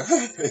just be like,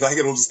 like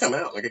it'll just come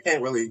out. Like, I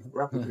can't really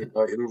replicate,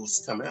 but it'll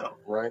just come out,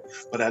 right?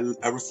 But I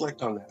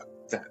reflect on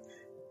that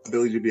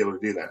ability to be able to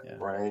do that, Yeah.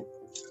 right?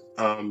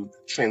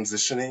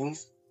 Transitioning,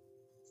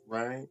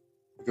 right?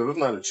 Because it's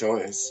not a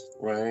choice,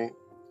 right?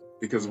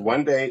 Because Mm-mm.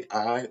 one day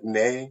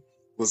Nay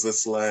was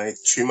just like,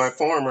 to my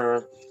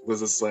former, was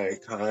just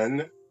like,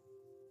 hun,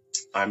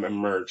 I'm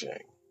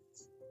emerging.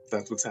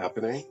 That's what's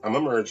happening. I'm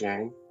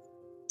emerging.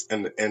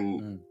 And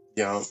Mm.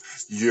 you know,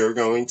 you're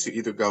going to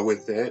either go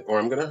with it or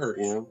I'm gonna hurt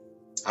you.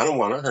 I don't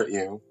wanna hurt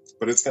you,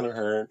 but it's gonna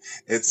hurt.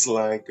 It's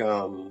like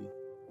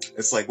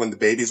when the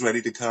baby's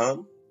ready to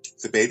come,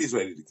 the baby's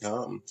ready to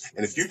come.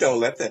 And if you don't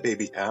let that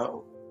baby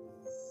out,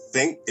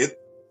 think it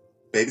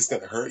baby's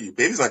gonna hurt you.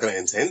 Baby's not gonna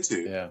intend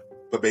to, Yeah.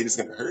 but baby's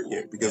gonna hurt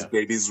you because Yeah.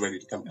 baby's ready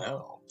to come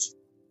out.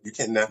 You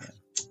cannot Yeah.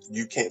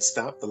 you can't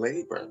stop the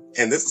labor.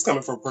 And this is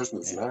coming from a person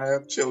that does Yeah. not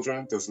have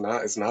children, is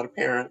not a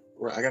parent.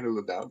 Right? I got a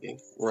little doggy,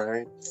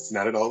 right?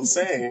 Not at all the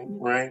same,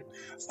 right?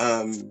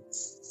 Um,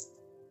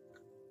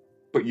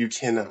 but you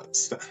cannot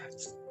stop.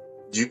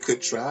 You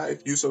could try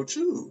if you so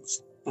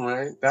choose,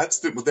 right?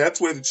 That's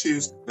where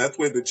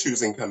the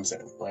choosing comes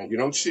in, right? You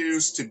don't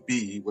choose to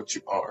be what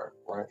you are,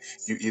 right?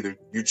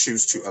 You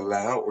choose to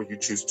allow or you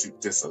choose to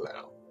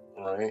disallow,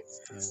 right?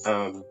 Yeah.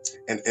 Um,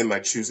 and am I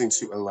choosing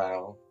to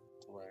allow,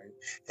 right?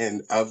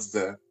 And of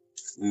the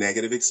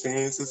negative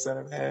experiences that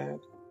I've had,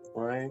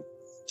 right?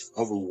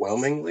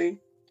 Overwhelmingly,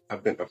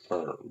 I've been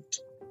affirmed,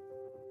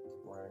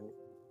 right?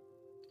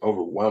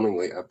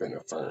 Overwhelmingly, I've been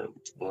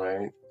affirmed,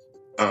 right?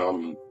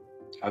 Um,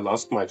 I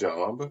lost my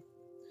job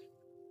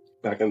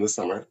back in the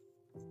summer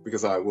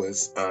because I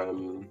was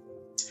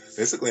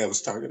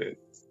targeted,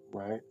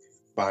 right,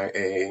 by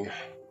a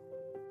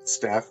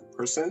staff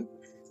person,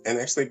 and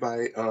actually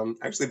by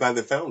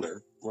the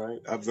founder, right,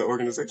 of the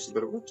organization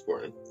that I worked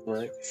for,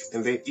 right,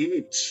 and they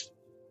each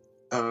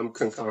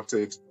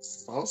concocted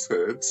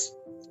falsehoods,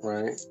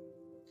 right.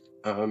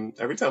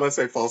 Every time I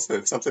say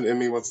falsehood, something in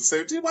me wants to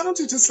say, "Gee, why don't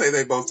you just say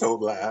they both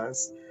told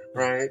lies?"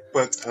 Right?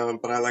 But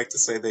I like to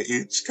say they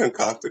each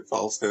concocted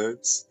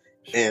falsehoods,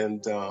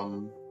 and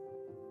that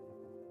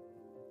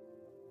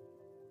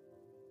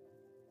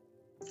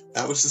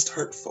was just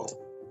hurtful,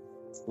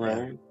 Yeah.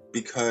 right?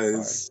 It's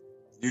hard.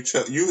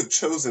 Because you have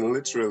chosen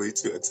literally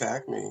to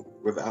attack me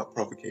without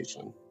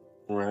provocation,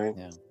 right?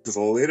 Yeah. Because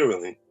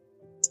literally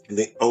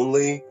the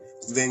only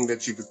thing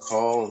that you could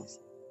call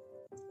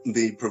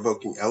the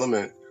provoking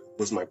element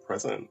was my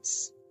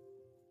presence.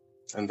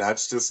 And Yeah.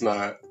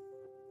 Sorry.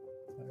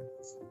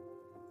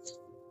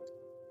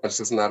 that's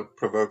just not a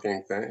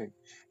provoking thing.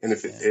 And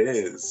if it Yeah.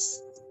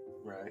 is,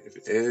 right, if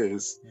it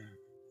is, Yeah.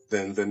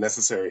 then the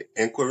necessary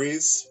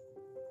inquiries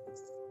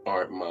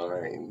aren't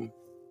mine, Mhm.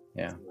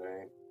 Yeah.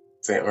 right?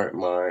 They aren't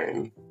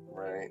mine,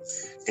 right?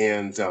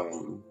 And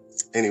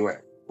anyway,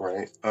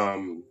 right?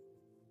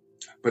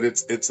 But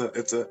it's a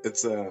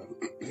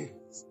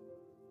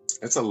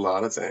it's a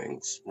lot of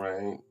things,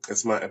 right?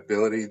 It's my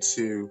ability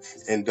to,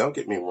 and don't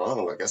get me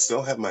wrong, like I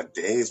still have my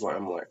days where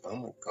I'm like, oh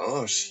my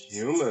gosh,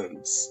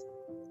 humans.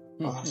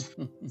 Oh,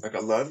 like I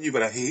love you,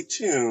 but I hate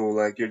you.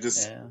 Like Yeah.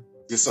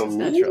 you're so That's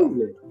natural.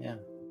 mean, Yeah.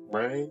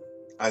 right?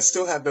 I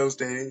still have those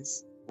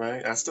days,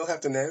 right? I still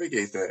have to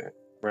navigate that,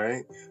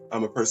 right?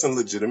 I'm a person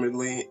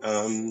legitimately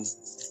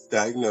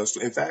diagnosed.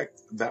 In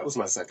fact, that was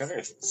my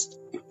psychiatrist,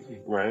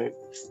 right?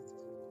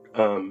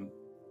 Um,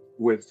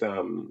 with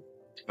um,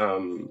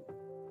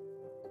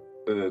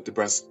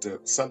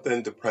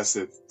 something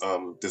depressive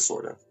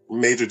disorder,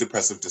 major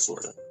depressive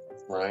disorder,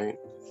 right?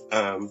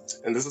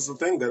 And this is the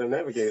thing that I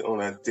navigate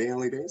on a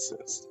daily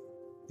basis,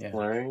 Yeah.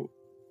 right?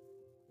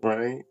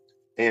 Right?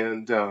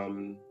 And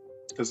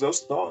because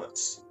those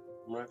thoughts,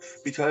 right?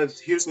 Because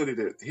here's what it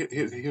is.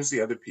 Here's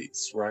the other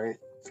piece, right?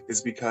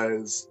 Is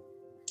because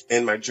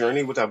in my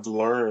journey, what I've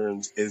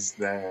learned is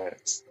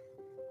that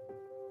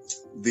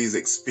these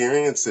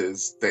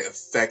experiences they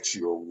affect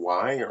your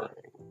wiring,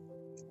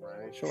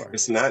 right? Sure.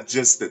 It's not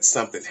just that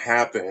something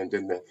happened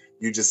and that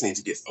you just need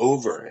to get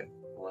over it,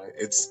 right?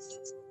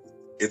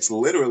 It's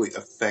literally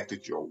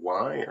affected your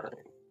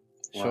wiring,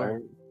 Sure.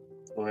 right?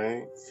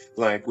 Right?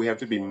 Like we have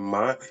to be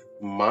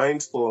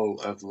mindful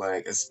of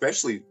like,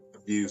 especially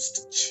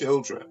abused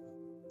children,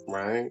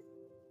 right?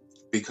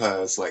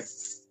 Because like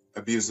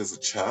abused as a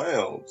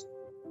child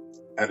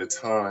at a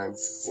time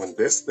when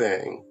this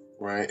thing,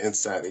 right,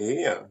 inside of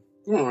here,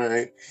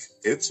 right,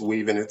 it's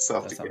weaving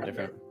itself That's something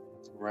together, different.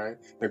 right?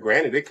 Now,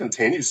 granted, it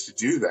continues to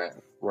do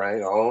that,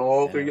 right,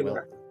 all through Yeah. your Well.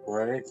 life,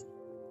 right?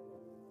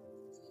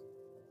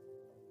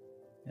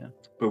 Yeah.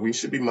 But we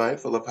should be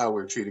mindful of how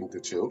we're treating the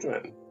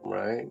children,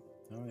 right?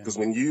 Oh yeah. Because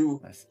when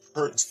you I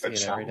hurt a see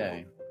it every child,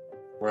 day. Yeah.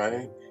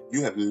 right?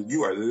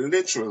 You are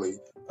literally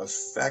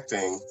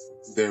affecting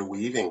their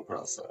weaving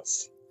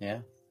process,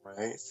 Yeah.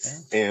 right? Yeah.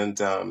 And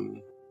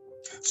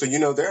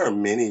so there are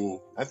many.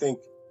 I think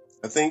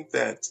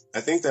that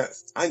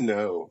I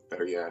know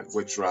better yet.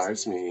 What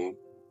drives me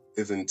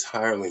is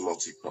entirely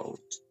multi-pronged,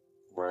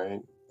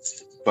 right?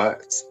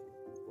 But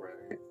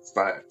right,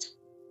 but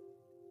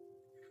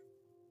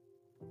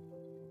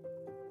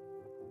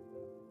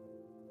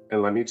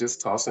and let me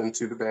just toss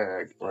into the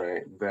bag,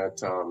 right?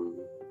 That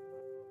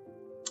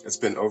it's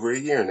been over a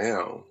year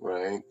now,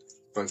 right?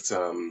 But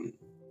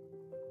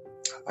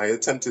I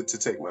attempted to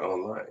take my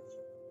own life,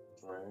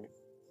 right?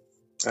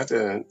 I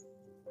did.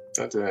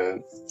 I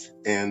did.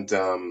 And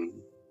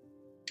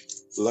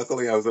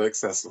luckily I was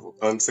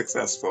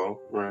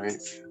unsuccessful, right?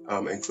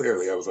 And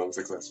clearly I was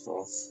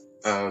unsuccessful.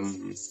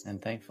 Um,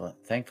 And thankfully,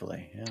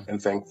 yeah.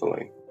 and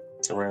thankfully,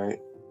 right?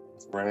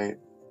 Right?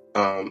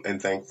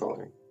 And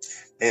thankfully.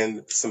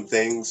 And some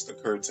things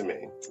occurred to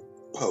me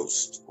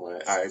post,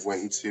 right? I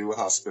went into a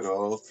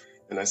hospital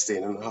and I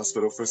stayed in the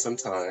hospital for some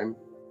time.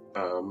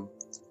 Um,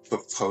 but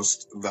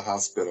post the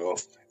hospital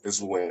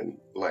is when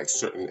like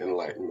certain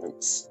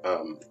enlightenments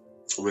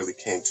really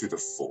came to the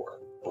fore,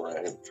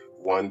 right?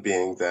 One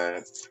being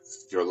that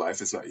your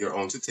life is not your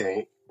own to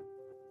take,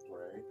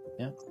 right?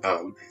 Yeah.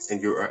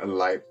 And you're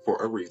alive for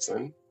a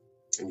reason,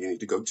 and you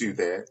need to go do Yeah.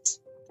 that,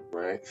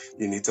 right?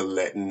 You need to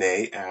let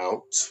Nay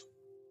out,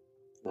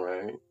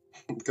 right?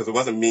 Because it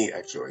wasn't me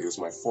actually; it was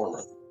my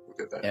former who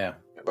did that. Yeah.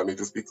 Let me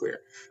just be clear.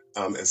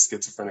 As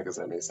schizophrenic as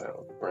that may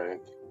sound, right?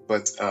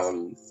 But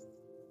um,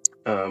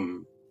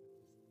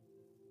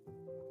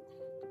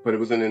 but it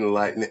was an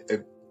enlightening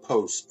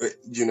post.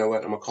 You know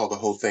what? I'm gonna call the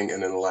whole thing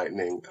an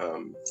enlightening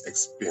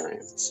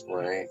experience,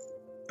 right?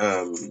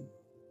 Um,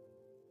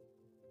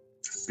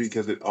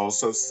 because it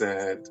also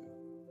said,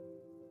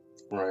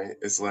 right?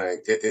 It's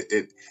like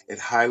it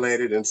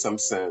highlighted in some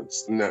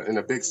sense, no, in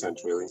a big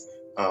sense, really,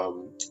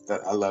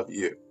 that I love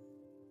you,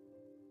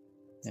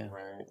 Yeah.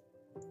 right?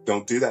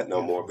 Don't do that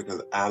no more Beautiful.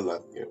 because I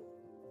love you.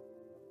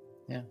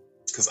 Yeah.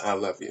 Because I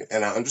love you,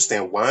 and I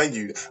understand why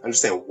you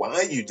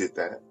did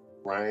that,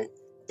 right?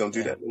 Don't do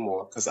Yeah. that no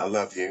more because I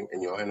love you,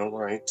 and you're in the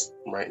right,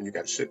 and you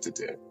got shit to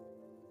do,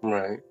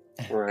 right?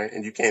 Right,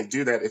 and you can't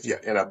do that if Yeah.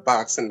 you're in a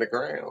box in the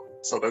ground.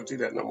 So don't do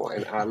that no more.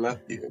 And I love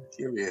you,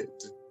 period.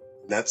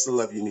 That's the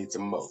love you need the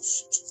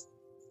most,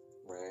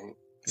 right?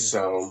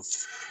 Beautiful.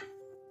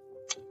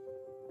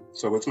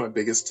 So what's my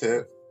biggest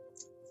tip?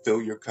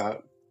 Fill your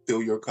cup.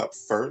 Fill your cup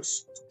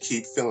first.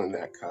 Keep filling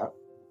that cup,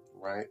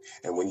 right?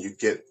 And when you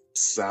get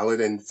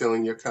solid in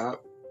filling your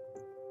cup,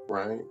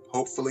 right?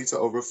 Hopefully to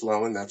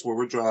overflowing. That's what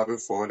we're driving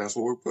for. That's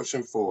what we're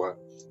pushing for.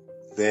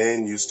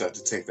 Then you start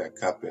to take that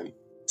cup and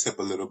tip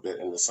a little bit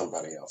into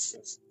somebody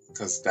else's.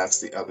 Because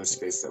that's the other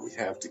space that we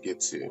have to get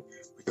to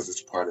because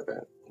it's part of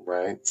it,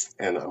 right?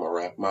 And I'm gonna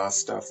wrap my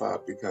stuff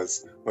up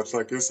because much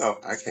like yourself,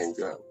 I can't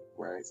go,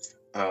 right?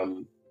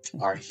 Um,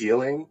 Our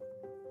healing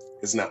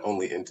is not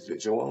only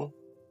individual,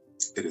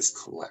 it is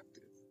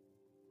collective.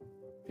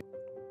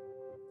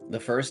 The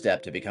first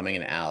step to becoming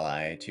an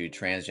ally to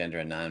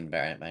transgender and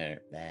non-binary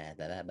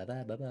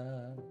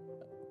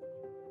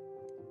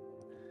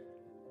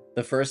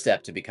The first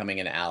step to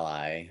becoming an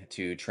ally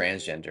to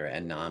transgender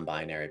and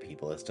non-binary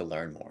people is to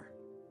learn more.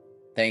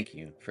 Thank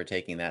you for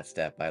taking that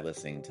step by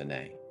listening to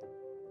Nay.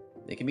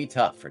 It can be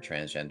tough for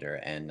transgender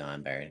and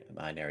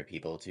non-binary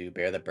people to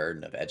bear the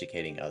burden of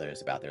educating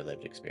others about their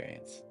lived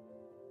experience.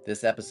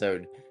 This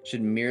episode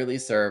should merely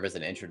serve as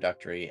an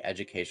introductory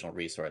educational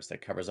resource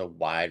that covers a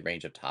wide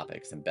range of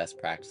topics and best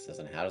practices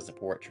on how to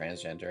support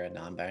transgender and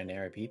non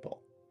binary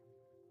people.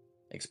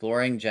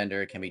 Exploring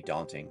gender can be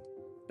daunting,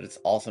 but it's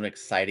also an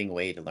exciting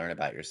way to learn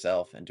about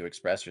yourself and to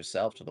express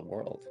yourself to the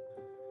world.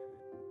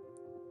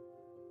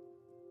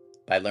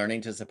 By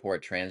learning to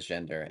support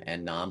transgender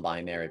and non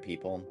binary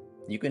people,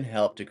 you can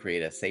help to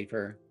create a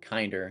safer,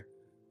 kinder,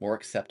 more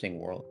accepting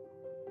world.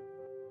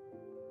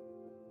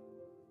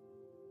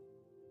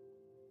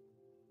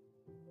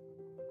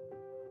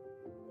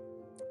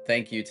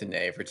 Thank you to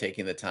Nay for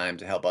taking the time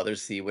to help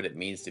others see what it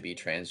means to be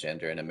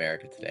transgender in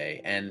America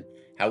today and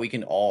how we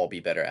can all be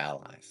better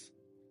allies.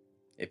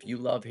 If you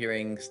love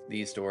hearing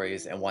these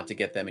stories and want to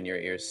get them in your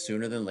ears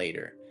sooner than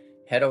later,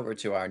 head over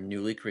to our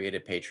newly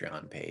created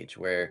Patreon page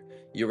where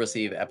you'll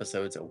receive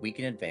episodes a week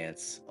in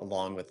advance,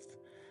 along with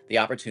the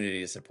opportunity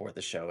to support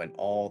the show and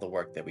all the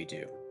work that we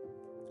do.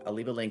 I'll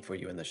leave a link for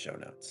you in the show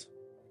notes.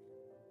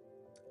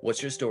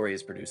 What's Your Story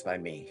is produced by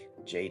me,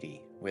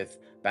 JD, with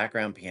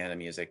background piano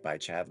music by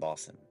Chad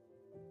Lawson.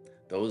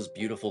 Those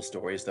beautiful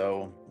stories,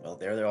 though, well,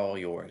 they're all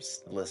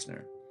yours, the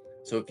listener.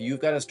 So if you've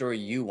got a story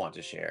you want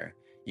to share,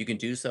 you can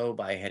do so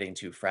by heading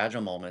to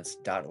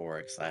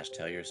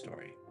fragilemoments.org/tell your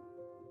story.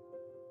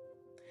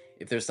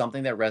 If there's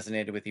something that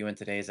resonated with you in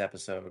today's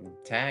episode,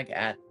 tag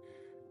at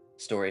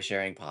Story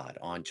Sharing Pod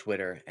on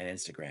Twitter and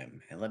Instagram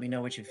and let me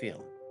know what you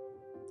feel.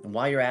 And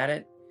while you're at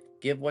it,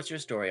 give What's Your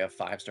Story a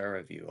 5-star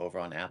review over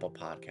on Apple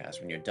Podcasts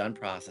when you're done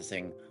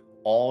processing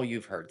all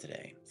you've heard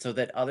today so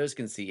that others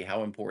can see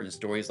how important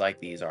stories like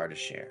these are to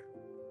share.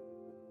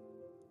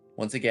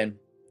 Once again,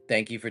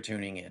 thank you for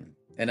tuning in,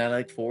 and I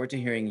look forward to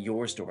hearing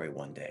your story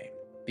one day,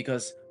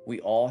 because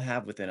we all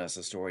have within us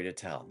a story to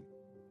tell,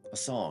 a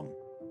song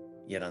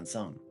yet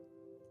unsung.